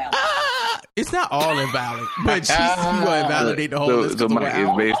all invalid. It's not all invalid, but you going to invalidate the whole list. So Mike is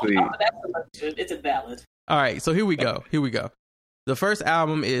basically. It's invalid. All right, so here we go. The first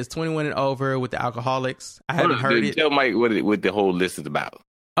album is 21 and Over with the Alcoholics. I haven't heard it. Tell Mike what the whole list is about.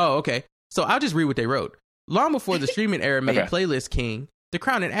 Oh, okay. So I'll just read what they wrote. Long before the streaming era made Playlist king, the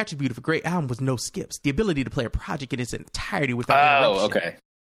crowning attribute of a great album was no skips, the ability to play a project in its entirety without interruption. Okay.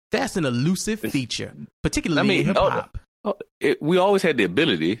 That's an elusive feature, particularly in hip-hop. We always had the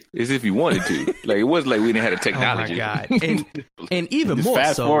ability, as if you wanted to. Like, it wasn't like we didn't have the technology. Oh, my God. And even more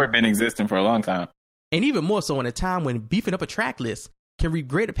fast so... forward been existing for a long time. And even more so in a time when beefing up a track list can reap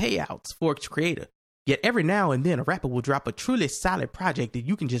greater payouts for its creator. Yet every now and then a rapper will drop a truly solid project that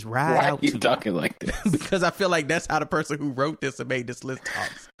you can just ride out to. Why are you talking like this? Because I feel like that's how the person who wrote this and made this list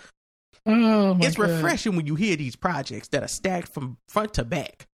talks. It's refreshing when you hear these projects that are stacked from front to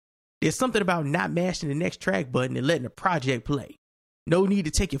back. There's something about not mashing the next track button and letting the project play. No need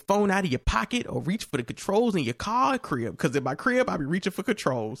to take your phone out of your pocket or reach for the controls in your car or crib. Because in my crib, I'll be reaching for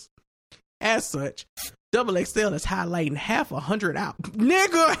controls. As such, Double XL is highlighting half 100 albums.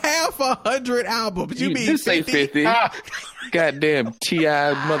 Nigga, half 100 albums. You mean just 50? Say 50? Goddamn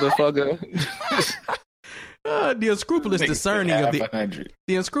T.I. motherfucker. The unscrupulous discerning of the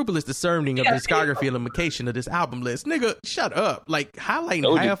discography and limitation of this album list. Nigga, shut up. Like,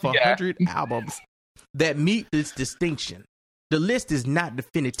 highlighting half 100 albums that meet this distinction. The list is not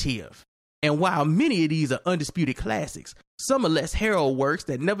definitive. And while many of these are undisputed classics, some are less herald works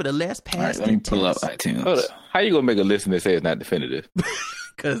that nevertheless pass. Let me pull up iTunes. Hold up. How you gonna make a list that says it's not definitive?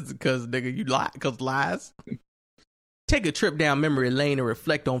 Cause nigga, you lie. Cause lies. Take a trip down memory lane and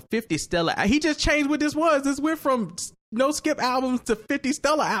reflect on 50 stellar. He just changed what this was. This went from no skip albums to 50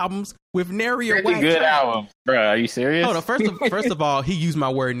 stellar albums with nary or whack. Good album, bro. Are you serious? Hold on. First of all, he used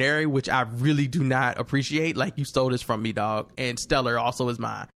my word nary, which I really do not appreciate. Like, you stole this from me, dog. And stellar also is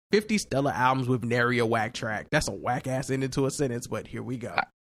mine. 50 stellar albums with nary a whack track. That's a whack ass end into a sentence, but here we go.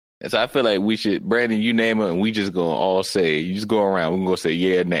 So I feel like we should, Brandon, you name it, and we just gonna all say, you just go around, we're gonna say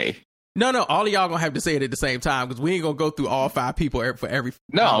yeah, nay. No, all of y'all gonna have to say it at the same time because we ain't gonna go through all 5 people for every.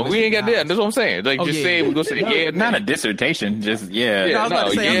 No, we ain't got that. That's what I'm saying. Like, say we're gonna say yeah, not a dissertation. Just yeah. I was about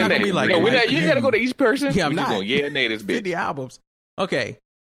to say, I'm not gonna be like, no, you gotta go to each person. Yeah, I'm not. Going, yeah, nay, this bitch. 50 albums. Okay,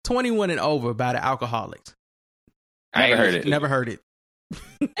 21 and Over by the Alcoholics. I ain't heard it. Never heard it.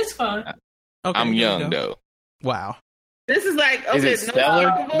 It's fun. Okay, I'm young though. Wow. This is like, okay, is it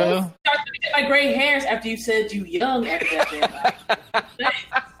stellar though? Start to get my gray hairs after you said you young after that.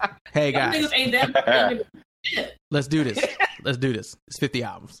 Hey guys, niggas ain't that. Let's do this. It's 50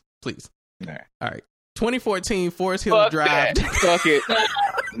 albums, please. All right. 2014 Forest Hills Drive. Fuck it.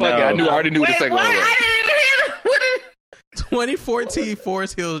 I already knew what the second one was. 2014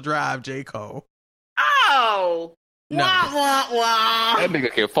 Forest Hills Drive, J. Cole. Oh. No. That nigga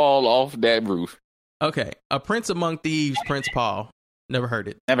can fall off that roof. Okay. A Prince Among Thieves, Prince Paul. Never heard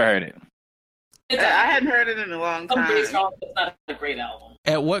it. Never heard it. I hadn't heard it in a long time. It's not a great album.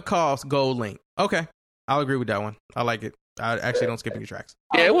 At What Cost, Gold Link. Okay. I'll agree with that one. I like it. I actually don't skip any tracks.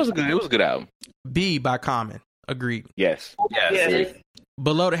 Yeah, it was a good album. B by Common. Agreed. Yes.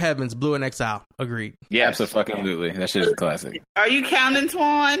 Below the Heavens, Blue and Exile. Agreed. Yeah, absolutely. That shit is a classic. Are you counting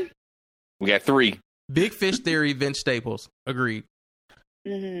Twan? We got 3. Big Fish Theory, Vince Staples. Agreed.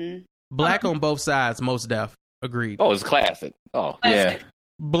 Mm-hmm. Black on Both Sides, Mos Def. Agreed. Oh, it's a classic. Oh, yeah.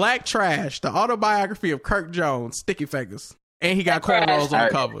 Black Trash, the autobiography of Kirk Jones, Sticky Fingers. And he got cornrows on the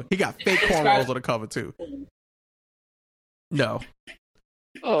cover. He got fake cornrows on the cover, too. No.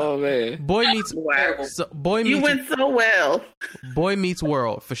 Oh, man. Boy Meets... You went so well. Boy Meets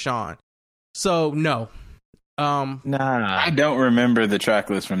World for Sean. So, no. Nah, I don't remember the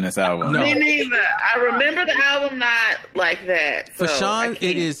track list from this album. No. Me neither. I remember the album not like that. For Sean,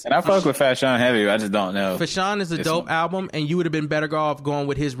 it is. And I fuck with Fat Sean heavy. I just don't know. For Sean is a dope album, and you would have been better off going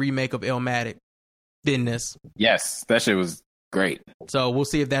with his remake of Illmatic than this. Yes, that shit was great. So we'll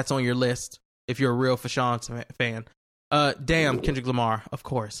see if that's on your list if you're a real For Sean fan. Damn, Kendrick Lamar, of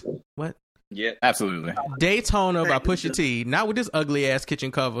course. What? Yeah, absolutely. Daytona by Pusha T. Not with this ugly ass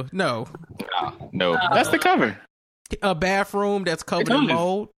kitchen cover. No. No. That's the cover. A bathroom that's covered in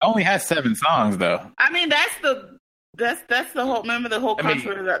mold. Only has 7 songs though. I mean, that's the whole. Remember the whole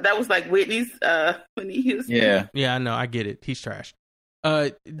concert that was like Whitney's when he used. Yeah. Yeah, I know. I get it. He's trash.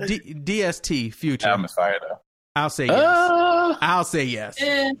 DST Future. I'm fire though. I'll say yes. I'll say yes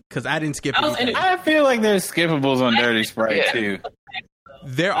because I didn't skip anything. I feel like there's skippables on Dirty Sprite too.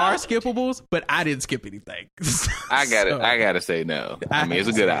 There are skippables, but I didn't skip anything. I gotta say no. I mean, it's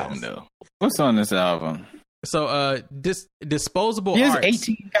a good album though. What's on this album? So, Disposable He has Arts.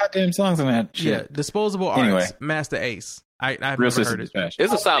 18 goddamn songs on that shit. Yeah, Disposable Arts, Master Ace. I've never heard it.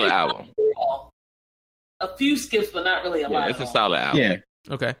 It's a solid album. A few skips, but not really a lot. It's a solid album. Yeah,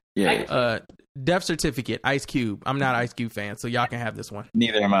 Okay. Yeah. Death Certificate, Ice Cube. I'm not an Ice Cube fan, so y'all can have this one.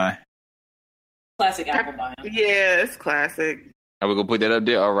 Neither am I. Classic album by him. Yeah, it's classic. Are we gonna put that up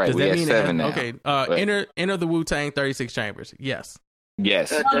there? All right, Does we that at mean 7 now. Okay. Enter the Wu-Tang 36 Chambers. Yes.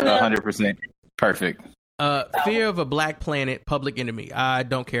 Yes. 100%. Perfect. Fear of a Black Planet, Public Enemy. I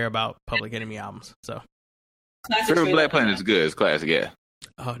don't care about Public Enemy albums, so. Fear of a Black Planet is good. It's classic. Yeah.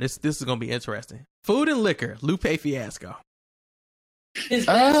 Oh, this is gonna be interesting. Food and Liquor, Lupe Fiasco. His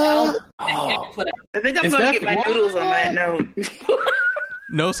best album. I think I'm gonna get my noodles on that note.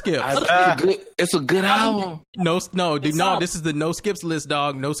 No skips. It's a good album. No. This is the no skips list,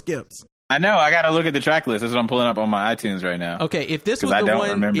 dog. No skips. I know. I got to look at the track list. That's what I'm pulling up on my iTunes right now. Okay, if this was the one, I don't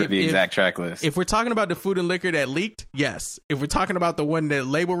remember the exact track list. If we're talking about the Food and Liquor that leaked, yes. If we're talking about the one that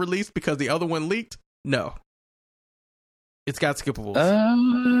label released because the other one leaked, no. It's got skippables.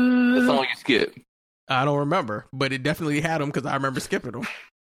 What song you skip? I don't remember, but it definitely had them because I remember skipping them.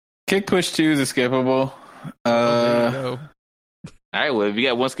 Kick Push 2 is a skippable. All right, well, if you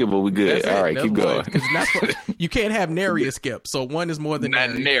got one skippable, we good. All right, keep going. You can't have nary a skip, so one is more than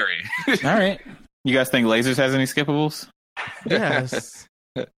nary. All right. You guys think Lasers has any skippables? Yes.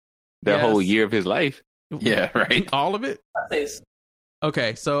 Whole year of his life. Yeah, right. All of it?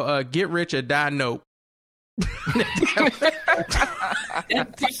 Okay, so Get Rich or Die Nope.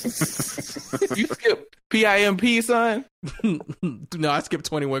 You skip PIMP, son? No, I skipped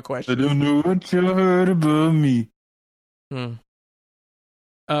 21 questions. I don't know what you heard about me.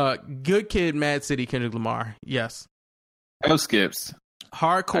 Good Kid, Mad City, Kendrick Lamar. Yes. No skips.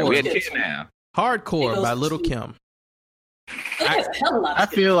 Hardcore. Hardcore by Lil' Kim. I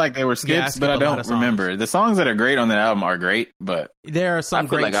feel like they were skips, but I don't remember. The songs that are great on that album are great, but there are some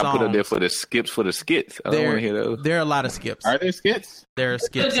great songs. I put up there for the skips I don't want to hear those. There are a lot of skips. Are there skits? There are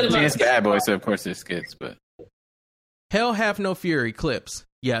skips. It's Bad Boy, so of course there's skits, but Hell Hath No Fury, Clips.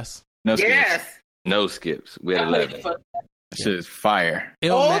 Yes. No skips. Yes. No skips. We had 11. That shit is fire.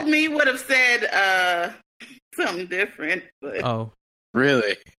 Old me would have said something different, but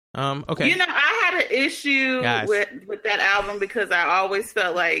really? Okay. You know, I had an issue with that album because I always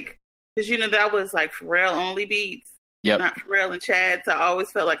felt like, because you know that was like Pharrell only beats, not Pharrell and Chad. So I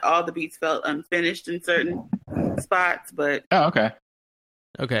always felt like all the beats felt unfinished in certain spots. But okay,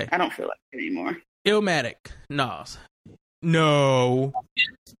 I don't feel like it anymore. Illmatic, Nas. No.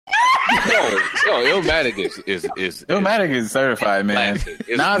 Illmatic is Illmatic is certified, man.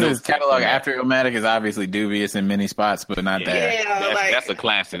 Nas' catalog after Illmatic is obviously dubious in many spots, but not that. Yeah, that's a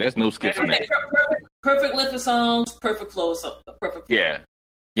classic. There's no skips on that. Perfect length of songs, perfect flow. Perfect flow.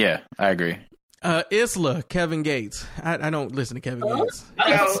 Yeah, I agree. Isla, Kevin Gates. I don't listen to Kevin Gates.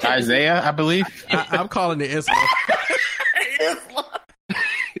 Isaiah, I believe. I'm calling it Isla.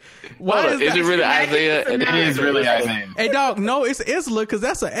 Why is it really Isaiah? It is really Isaiah. Hey, dog, no, it's Isla because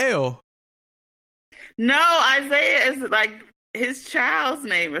that's an L. No, Isaiah is like his child's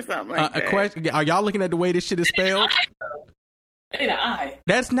name or something like that. A question: are y'all looking at the way this shit is spelled? Ain't an I.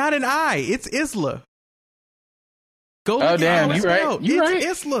 That's not an I. It's Isla. Go. Oh damn, you right.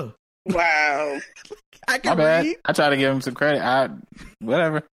 It's Isla. Wow. I can read. I try to give him some credit.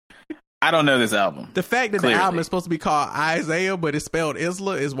 Whatever. I don't know this album. The fact that the album is supposed to be called Isaiah, but it's spelled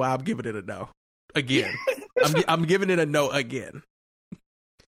Isla, is why I'm giving it a no. Again. I'm giving it a no again.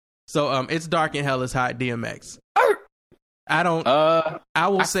 So it's Dark and Hell is Hot, DMX. I don't. I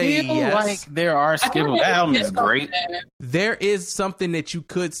will say yes. Like there are skippable. That album is great. There is something that you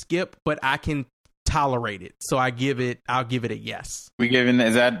could skip, but I can tolerate it. So I'll give it a yes.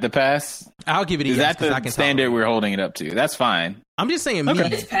 Is that the pass? I'll give it a yes. Is that the standard we're holding it up to? That's fine. I'm just saying me.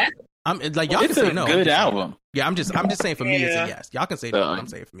 I'm like y'all it's can say no. It's a good album. Yeah, I'm just saying for me it's a yes. Y'all can say no. I'm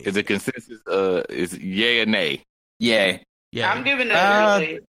saying for me. Is the consensus is yay or nay? Yay. Yeah. I'm giving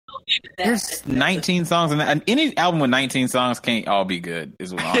it there's 19 songs in that. And any album with 19 songs can't all be good.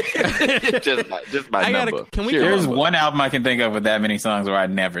 Is what I'm just my number. There's one album I can think of with that many songs where I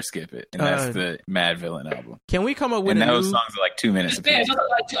never skip it, and that's the Mad Villain album. Can we come up with those songs are like 2 minutes? Yeah,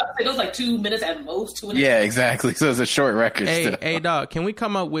 those like 2 minutes at most. Yeah, exactly. So it's a short record. Hey, dog. Can we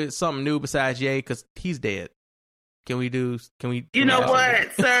come up with something new besides Ye? Because he's dead. Can we? You know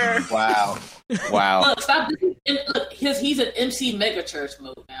what, sir? Wow. Look, stop. Look, he's an MC Megachurch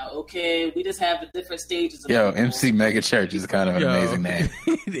mode now. Okay, we just have the different stages. MC Megachurch is kind of an amazing name.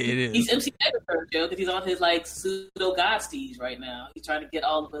 It is. He's MC Megachurch, because he's on his like pseudo god stage right now. He's trying to get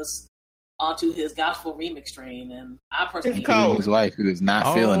all of us onto his gospel remix train, and I personally his wife who is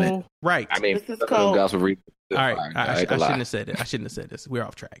not feeling it. Right. I mean, this is cold. Gospel remix. All right, I shouldn't have said it. I shouldn't have said this. We're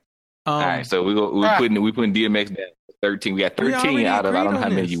off track. All right, so we putting DMX down 13. We got 13 out of I don't know how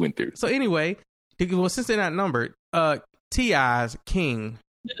many you went through. So anyway, well, since they're not numbered, T.I.'s King.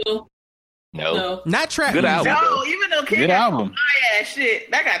 No. Not trap. Good album. No, even though King got fire ass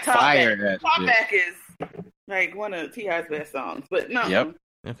shit. That got Talkback. Talkback is like one of T.I.'s best songs. But no. Yep.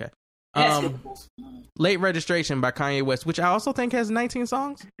 Okay. Late Registration by Kanye West, which I also think has 19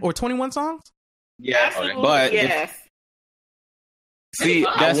 songs or 21 songs. Yes, but yes. See,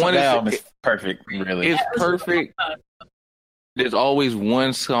 that album is perfect. Really, it's perfect. There's always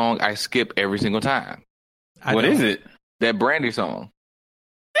one song I skip every single time. What is it? That Brandy song.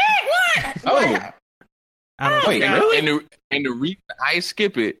 What? Oh, I don't wait, really? And the reason I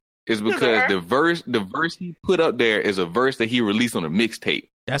skip it is because the verse he put up there is a verse that he released on a mixtape.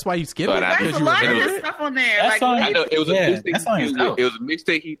 That's why you skip it. There's a lot of this stuff on there. I know it was a mixtape. It was a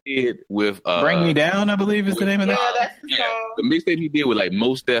mixtape he did with "Bring Me Down," I believe is the name of that. The mixtape he did with like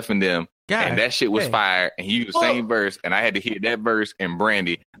Mos Def and them, and that shit was fire. And he used the same verse, and I had to hear that verse and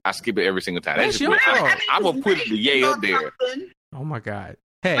Brandy. I skip it every single time. I'm gonna put the Ye up there. Oh my god!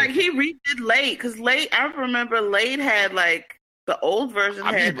 Hey, like he redid Late because Late. I remember Late had like the old version.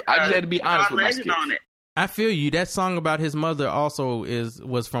 I just had to be honest with my skips. On it. I feel you. That song about his mother also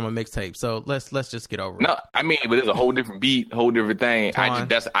was from a mixtape. So let's just get over it. No, I mean, but it's a whole different beat, whole different thing.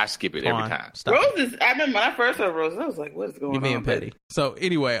 I skip it every time. Roses. I remember when I first heard Roses, I was like, "What is going on?" You being petty. So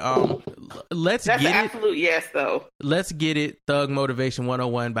anyway, let's That's get an absolute yes, though. Let's get it. Thug Motivation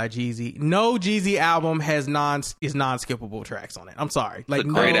 101 by Jeezy. No Jeezy album has non-skippable tracks on it. I'm sorry. Like it's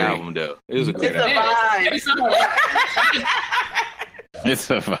a great album, though. It was a great album. It's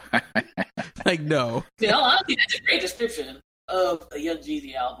a vibe. Like, no. See, honestly, that's a great description of a Young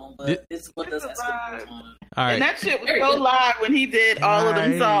Jeezy album, but it's what does that on. All right. And that shit was so live when he did all of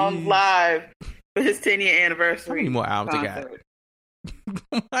them songs live for his 10-year anniversary. How many more albums you got?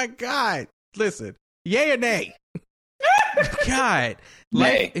 Oh my God. Listen. Yay or nay? God.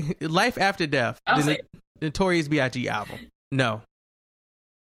 Life After Death. The Notorious B.I.G. album. No.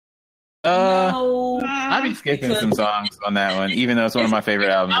 I'd be skipping some songs on that one, even though it's one of my favorite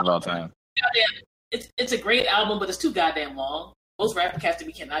albums of all time. It's a great album, but it's too goddamn long. Most rapper cats to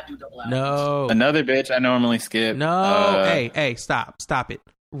me cannot do double albums. No. Another bitch I normally skip. No. Hey, stop it.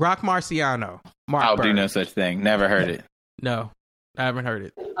 Rock Marciano. I'll do no such thing. Never heard it. No, I haven't heard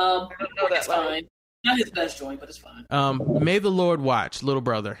it. It's fine. Not his best joint, but it's fine. May the Lord Watch, Little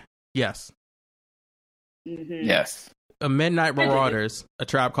Brother. Yes. Mm-hmm. Yes. A Midnight Marauders, A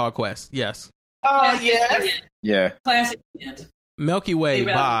Tribe Called Quest. Yes. Oh, yes. Yeah. Classic. Milky Way,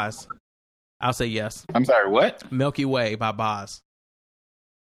 Boz. I'll say yes. I'm sorry, what? Milky Way by Boz.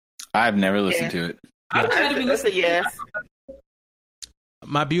 I've never listened to it. That's a yes.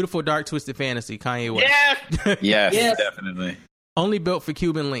 My Beautiful Dark Twisted Fantasy, Kanye West. Yes. Yes, definitely. Only Built for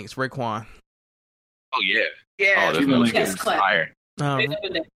Cuban Links, Raekwon. Oh, yeah. Yeah. Cuban Links is fire.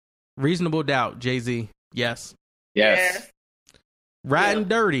 Reasonable Doubt, Jay-Z. Yes. Yes. Riding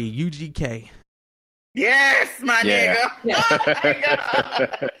Dirty, UGK. Yes, my nigga.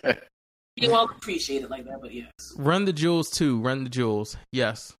 Yeah. You won't appreciate it like that, but yes. Run the Jewels 2, Run the Jewels.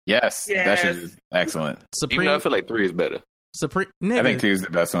 Yes. Yes. That shit is excellent. Even though I feel like 3 is better. Nigga. I think 2 is the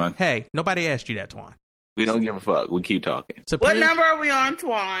best one. Hey, nobody asked you that, Twan. We don't give a fuck. We keep talking. What number are we on,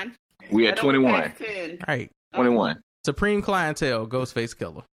 Twan? We at 21. All right. 21. Supreme Clientele, Ghostface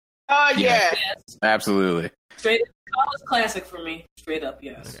Killer. Oh, yes. Absolutely. Straight up, classic for me. Straight up,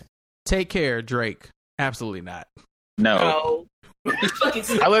 yes. Okay. Take Care, Drake. Absolutely not. No.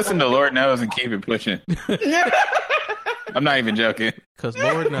 I listen to Lord Knows and keep it pushing. I'm not even joking. Because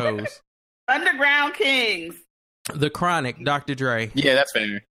Lord Knows. Underground Kings. The Chronic, Dr. Dre. Yeah, that's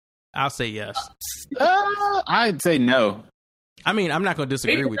fair. I'll say yes. I'd say no. I mean, I'm not going to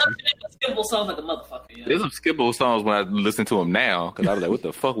disagree with you. Skippable songs like a motherfucker. Yeah. There's some skippable songs when I listen to them now because I was like, "What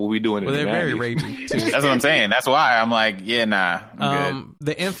the fuck were we doing?" Well, they're very ragey too. That's what I'm saying. That's why I'm like, yeah, nah. I'm good.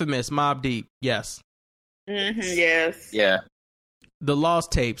 The infamous Mobb Deep, yes. Mm-hmm, yes. Yeah. The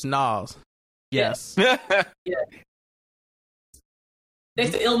Lost Tapes, Nas, yes. Yeah.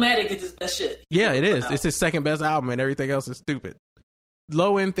 Next to Illmatic, it's just that shit. Yeah, it is. It's his second best album, and everything else is stupid.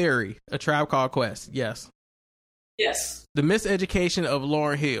 Low End Theory, A Tribe Called Quest, yes. Yes. The Miseducation of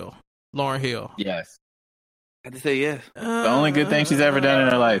Lauryn Hill. Yes. I had to say yes. The only good thing she's ever done in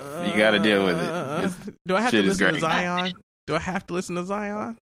her life. You got to deal with it. Do I have to listen to Zion? Do I have to listen to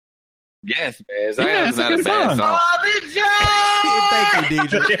Zion? Yes, man. Zion's not a bad song. Thank you,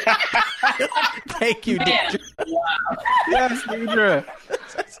 Deidre. Thank you, Deidre. Yes, Deidre.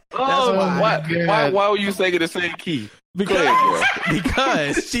 Why were you singing the same key?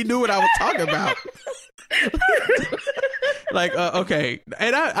 Because she knew what I was talking about. Like, okay.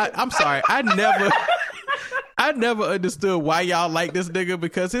 And I'm sorry. I I never understood why y'all like this nigga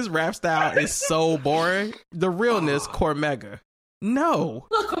because his rap style is so boring. The realness, Cormega. No.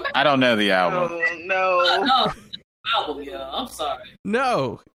 I don't know the album. No. Album, yeah. I'm sorry.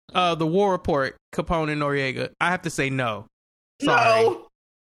 No. The War Report, Capone and Noriega. I have to say no. Sorry. No.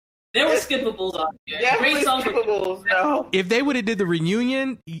 There were skippables on here. Great songs. No. If they would have did the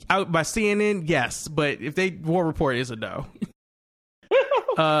reunion out by CNN, yes. But if they War Report is a no.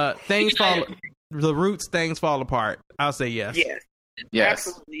 Things fall. The Roots, Things Fall Apart. I'll say yes. Yes.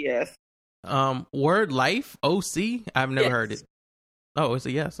 Absolutely yes. Word Life, OC. I've never heard it. Oh, it's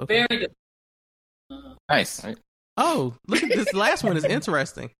a yes. Okay. Very good. Nice. Oh, look at this last one is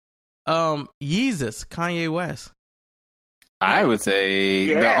interesting. Yeezus, Kanye West. I would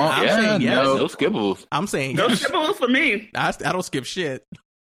say I'm saying yes. No skippables. I'm saying no yes. skippables for me. I don't skip shit.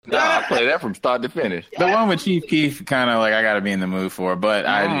 No, I play that from start to finish. The one with Chief Keef, kind of like I got to be in the mood for, but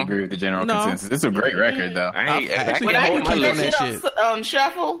I agree with the general consensus. It's a great record, though. When I can put that shit on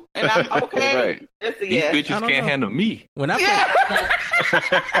shuffle and I'm okay, right. That's a yes. These bitches can't handle me. When I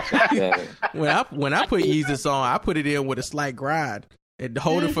put Yeezus on, I put it in with a slight grind and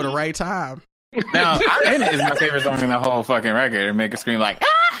hold it for the right time. Now, I'm In It is my favorite song in the whole fucking record. And make it scream like,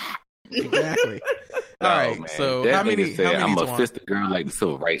 ah! Exactly. All right, man. so that how many? I'm a fist a girl like the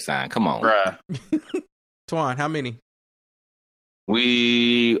civil rights sign. Come on, bruh. Twan, how many?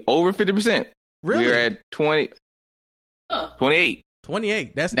 We over 50%. Really? We're at 20. 28.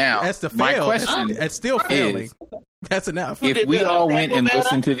 28. That's the fail. My question that's still failing. That's enough. If we all went and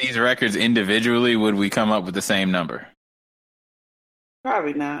listened to these records individually, would we come up with the same number?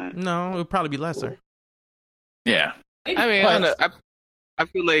 Probably not. No, it would probably be lesser. Yeah. I mean, I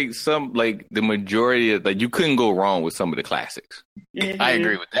feel like the majority of you couldn't go wrong with some of the classics. Mm-hmm. I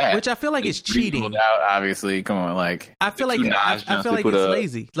agree with that. Which I feel like is cheating. Out, obviously, come on, I feel like it's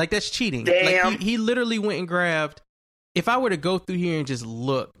lazy. Like that's cheating. Damn. Like he literally went and grabbed. If I were to go through here and just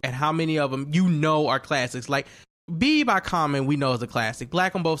look at how many of them are classics, like B by Common, we know is a classic.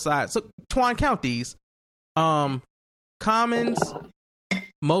 Black on Both Sides. So Twan, count these. Commons,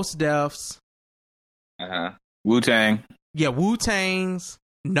 Mos Def's, Wu-Tang. Yeah, Wu-Tang's,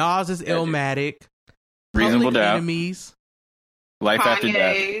 Nas's Illmatic, Reasonable Doubt, Enemies, Life After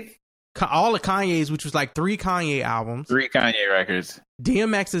Death, all of Kanye's, which was like 3 Kanye albums, 3 Kanye records,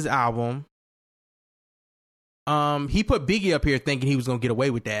 DMX's album. He put Biggie up here thinking he was gonna get away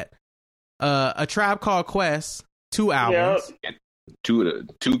with that. A Tribe Called Quest, 2 albums,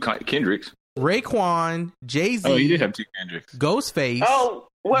 two Kendricks, Raekwon, Jay-Z. Oh, he did have 2 Kendricks. Ghostface. Oh,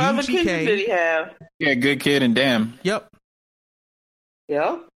 what other Kendricks did he have? Yeah, Good Kid and Damn. Yep.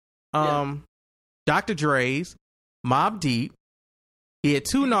 Yeah. Dr. Dre's, Mobb Deep. He had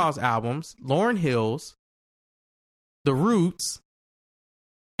 2 Nas albums, Lauryn Hill's, The Roots,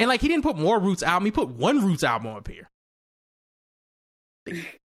 and he didn't put more Roots album. He put 1 Roots album up here.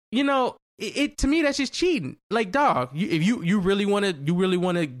 It to me that's just cheating. Like, dog, if you really want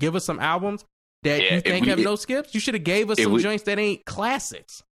to give us some albums that you think have no skips, you should have gave us some joints that ain't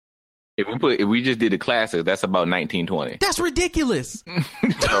classics. If we just did the classics, that's about 1920. That's ridiculous.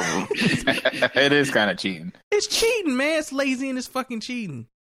 It is kind of cheating. It's cheating, man. It's lazy and it's fucking cheating.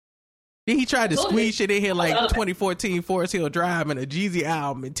 Then he tried to squeeze shit in here like 2014 Forest Hill Drive and a Jeezy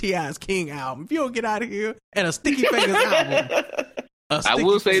album and T.I.'s King album. If you don't get out of here, and a Sticky Fingers album. I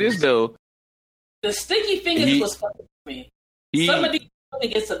will say this though. The Sticky Fingers was fucking me. Some of these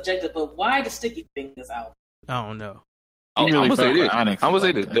get subjective, but why the Sticky Fingers album? I don't know. I'm gonna say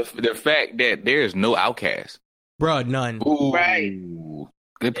this. The fact that there's no Outkast. Bruh, none. Ooh, right.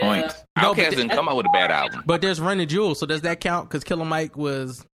 Good point. Outkast didn't come out with a bad album. But there's Run the Jewels, so does that count? Because Killer Mike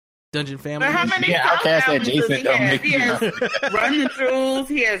was Dungeon Family. But how many Outkast adjacent don't make he has Run the Jewels,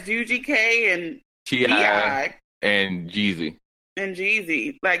 he has UGK and T.I. and Jeezy. And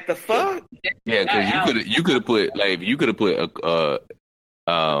Jeezy. Like the fuck? Yeah, because you could have put you could have put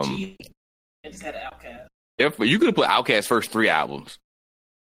Just had Outkast. You could have put Outkast's first 3 albums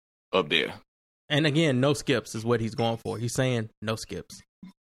up there. And again, no skips is what he's going for. He's saying no skips.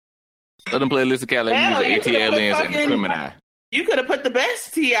 Let them play Lisa Cadillac Music, ATLiens, and Gemini. You could have put the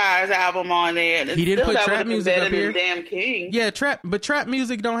best T.I.'s album on there. And he didn't put Trap Music up here. Damn King. Yeah, Trap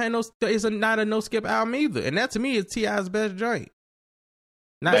Music don't have not a no skip album either. And that to me is T.I.'s best joint.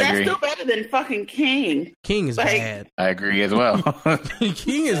 But that's still better than fucking King. King is bad. I agree as well.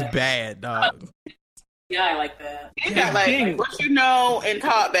 King is bad, dog. Yeah, I like that. He got What You Know and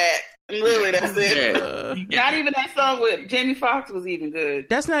Talk Back. Literally, that's it. Not even that song with Jamie Foxx was even good.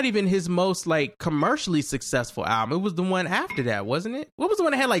 That's not even his most commercially successful album. It was the one after that, wasn't it? What was the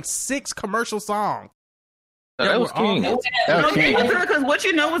one that had 6 commercial songs? That was King. Because What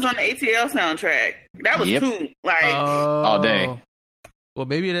You Know was on the ATL soundtrack. That was cool. Like all day. Well,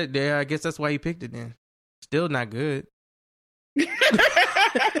 maybe I guess that's why he picked it then. Still not good.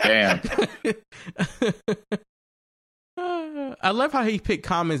 Damn. I love how he picked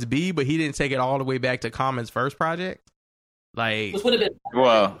Common's B, but he didn't take it all the way back to Common's first project. Like,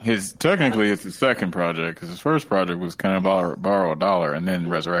 well, technically it's the second project because his first project was kind of borrow a dollar, and then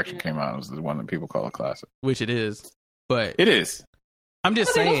Resurrection came out. It was the one that people call a classic, which it is. But it is. I'm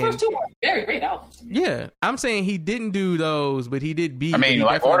just saying, those first two were very great albums. Yeah, I'm saying he didn't do those, but he did beat. I mean,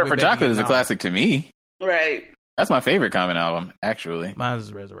 like Order for Chocolate is a classic to me. Right. That's my favorite Common album, actually.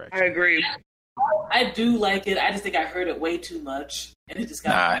 Mine's Resurrection. I agree. I do like it. I just think I heard it way too much, and it just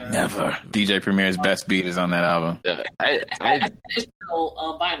got never. DJ Premier's best beat is on that album. I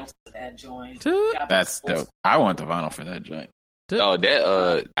vinyl for that joint. That's dope. I want the vinyl for that joint. Oh,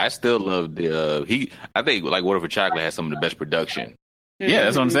 that I still love the I think like Order for Chocolate has some of the best production. Yeah,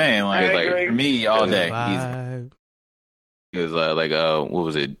 that's what I'm saying. Like for me, all day. Because what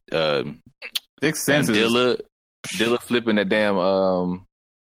was it? Sixth Sense. Dilla flipping that damn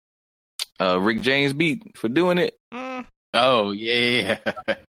Rick James beat for doing it. Oh yeah,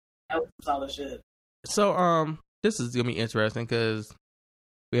 that was solid shit. So this is gonna be interesting because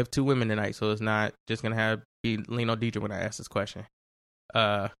we have two women tonight, so it's not just gonna be Lino Deidre when I ask this question.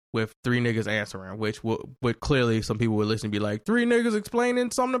 With three niggas answering, which would clearly some people would listen and be like, 3 niggas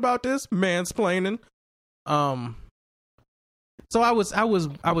explaining something about this, mansplaining. So I was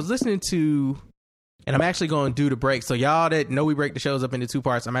listening to, and I'm actually going to do the break. So y'all that know we break the shows up into 2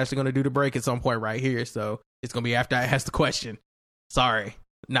 parts, I'm actually going to do the break at some point right here. So it's going to be after I ask the question. Sorry,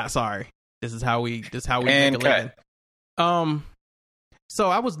 not sorry. This is how we make a living. So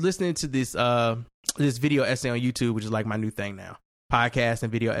I was listening to this video essay on YouTube, which is like my new thing now. Podcasts and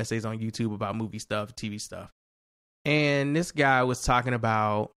video essays on YouTube about movie stuff, TV stuff. And this guy was talking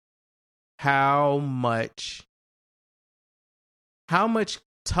about how much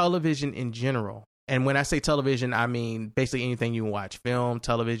television in general, and when I say television, I mean basically anything you can watch, film,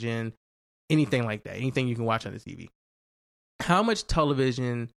 television, anything like that, anything you can watch on the TV. How much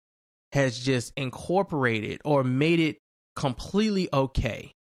television has just incorporated or made it completely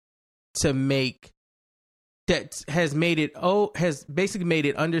okay to make that has basically made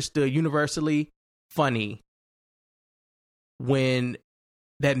it understood universally funny when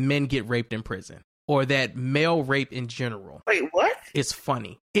that men get raped in prison or that male rape in general. Wait, what? It's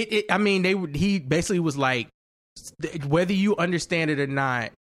funny. He basically was like, whether you understand it or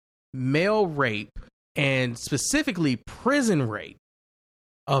not, male rape and specifically prison rape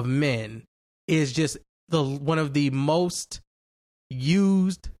of men is just one of the most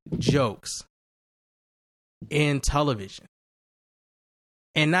used jokes in television.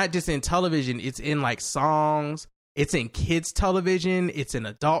 And not just in television, it's in like songs, it's in kids television, it's in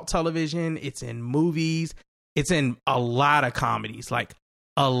adult television, it's in movies, it's in a lot of comedies, like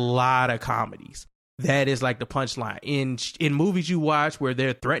a lot of comedies. That is like the punchline. In movies you watch where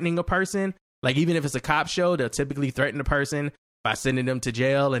they're threatening a person, like even if it's a cop show, they'll typically threaten a person by sending them to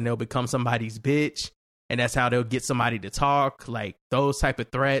jail and they'll become somebody's bitch. And that's how they'll get somebody to talk. Like those type of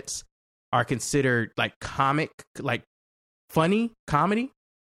threats are considered like funny comedy.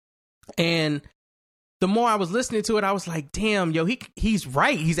 And the more I was listening to it, I was like, damn, yo, he's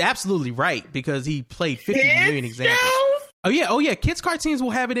right. He's absolutely right because he played 50 million examples. Oh yeah. Kids cartoons will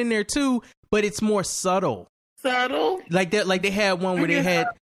have it in there too, but it's more subtle. Subtle? Like that, like they had one where they had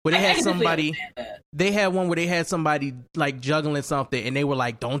somebody like juggling something and they were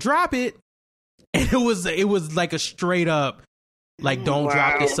like, don't drop it. And it was like a straight up like don't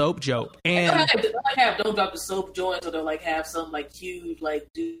drop the soap joke. And they like have don't drop the soap joint, or they'll like have some like huge like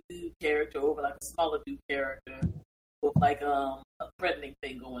dude character over like a smaller dude character with like a threatening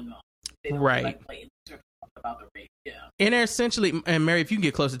thing going on. They don't like play about the rape. Yeah. And they're essentially, and Mary, if you can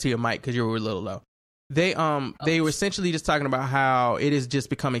get closer to your mic because you were a little low. They were essentially just talking about how it has just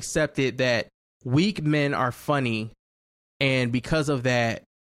become accepted that weak men are funny, and because of that,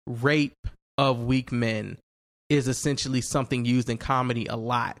 rape of weak men is essentially something used in comedy a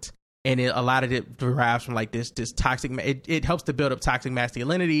lot, and a lot of it derives from like this toxic. It helps to build up toxic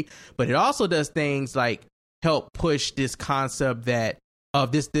masculinity, but it also does things like help push this concept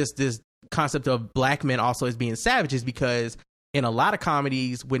this concept of black men also as being savages, because in a lot of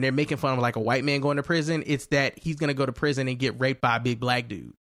comedies when they're making fun of like a white man going to prison, it's that he's going to go to prison and get raped by a big black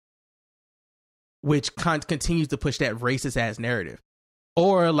dude, which continues to push that racist ass narrative.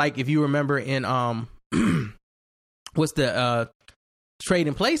 Or like if you remember in what's the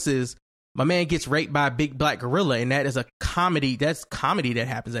Trading Places, my man gets raped by a big black gorilla, and that is a comedy. That's comedy that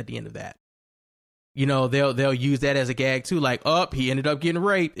happens at the end of that. you know, they'll use that as a gag too. Like, he ended up getting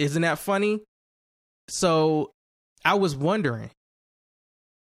raped. Isn't that funny? So I was wondering,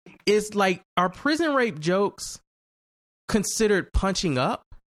 is like, are prison rape jokes considered punching up?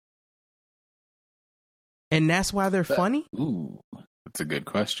 And that's why they're funny? Ooh, that's a good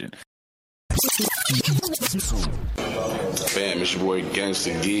question. Fam, it's your boy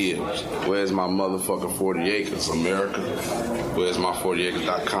Gangsta Gibbs. Where's my motherfucking 40 acres, America? Where's my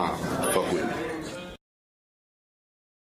 40acres.com? Fuck with me.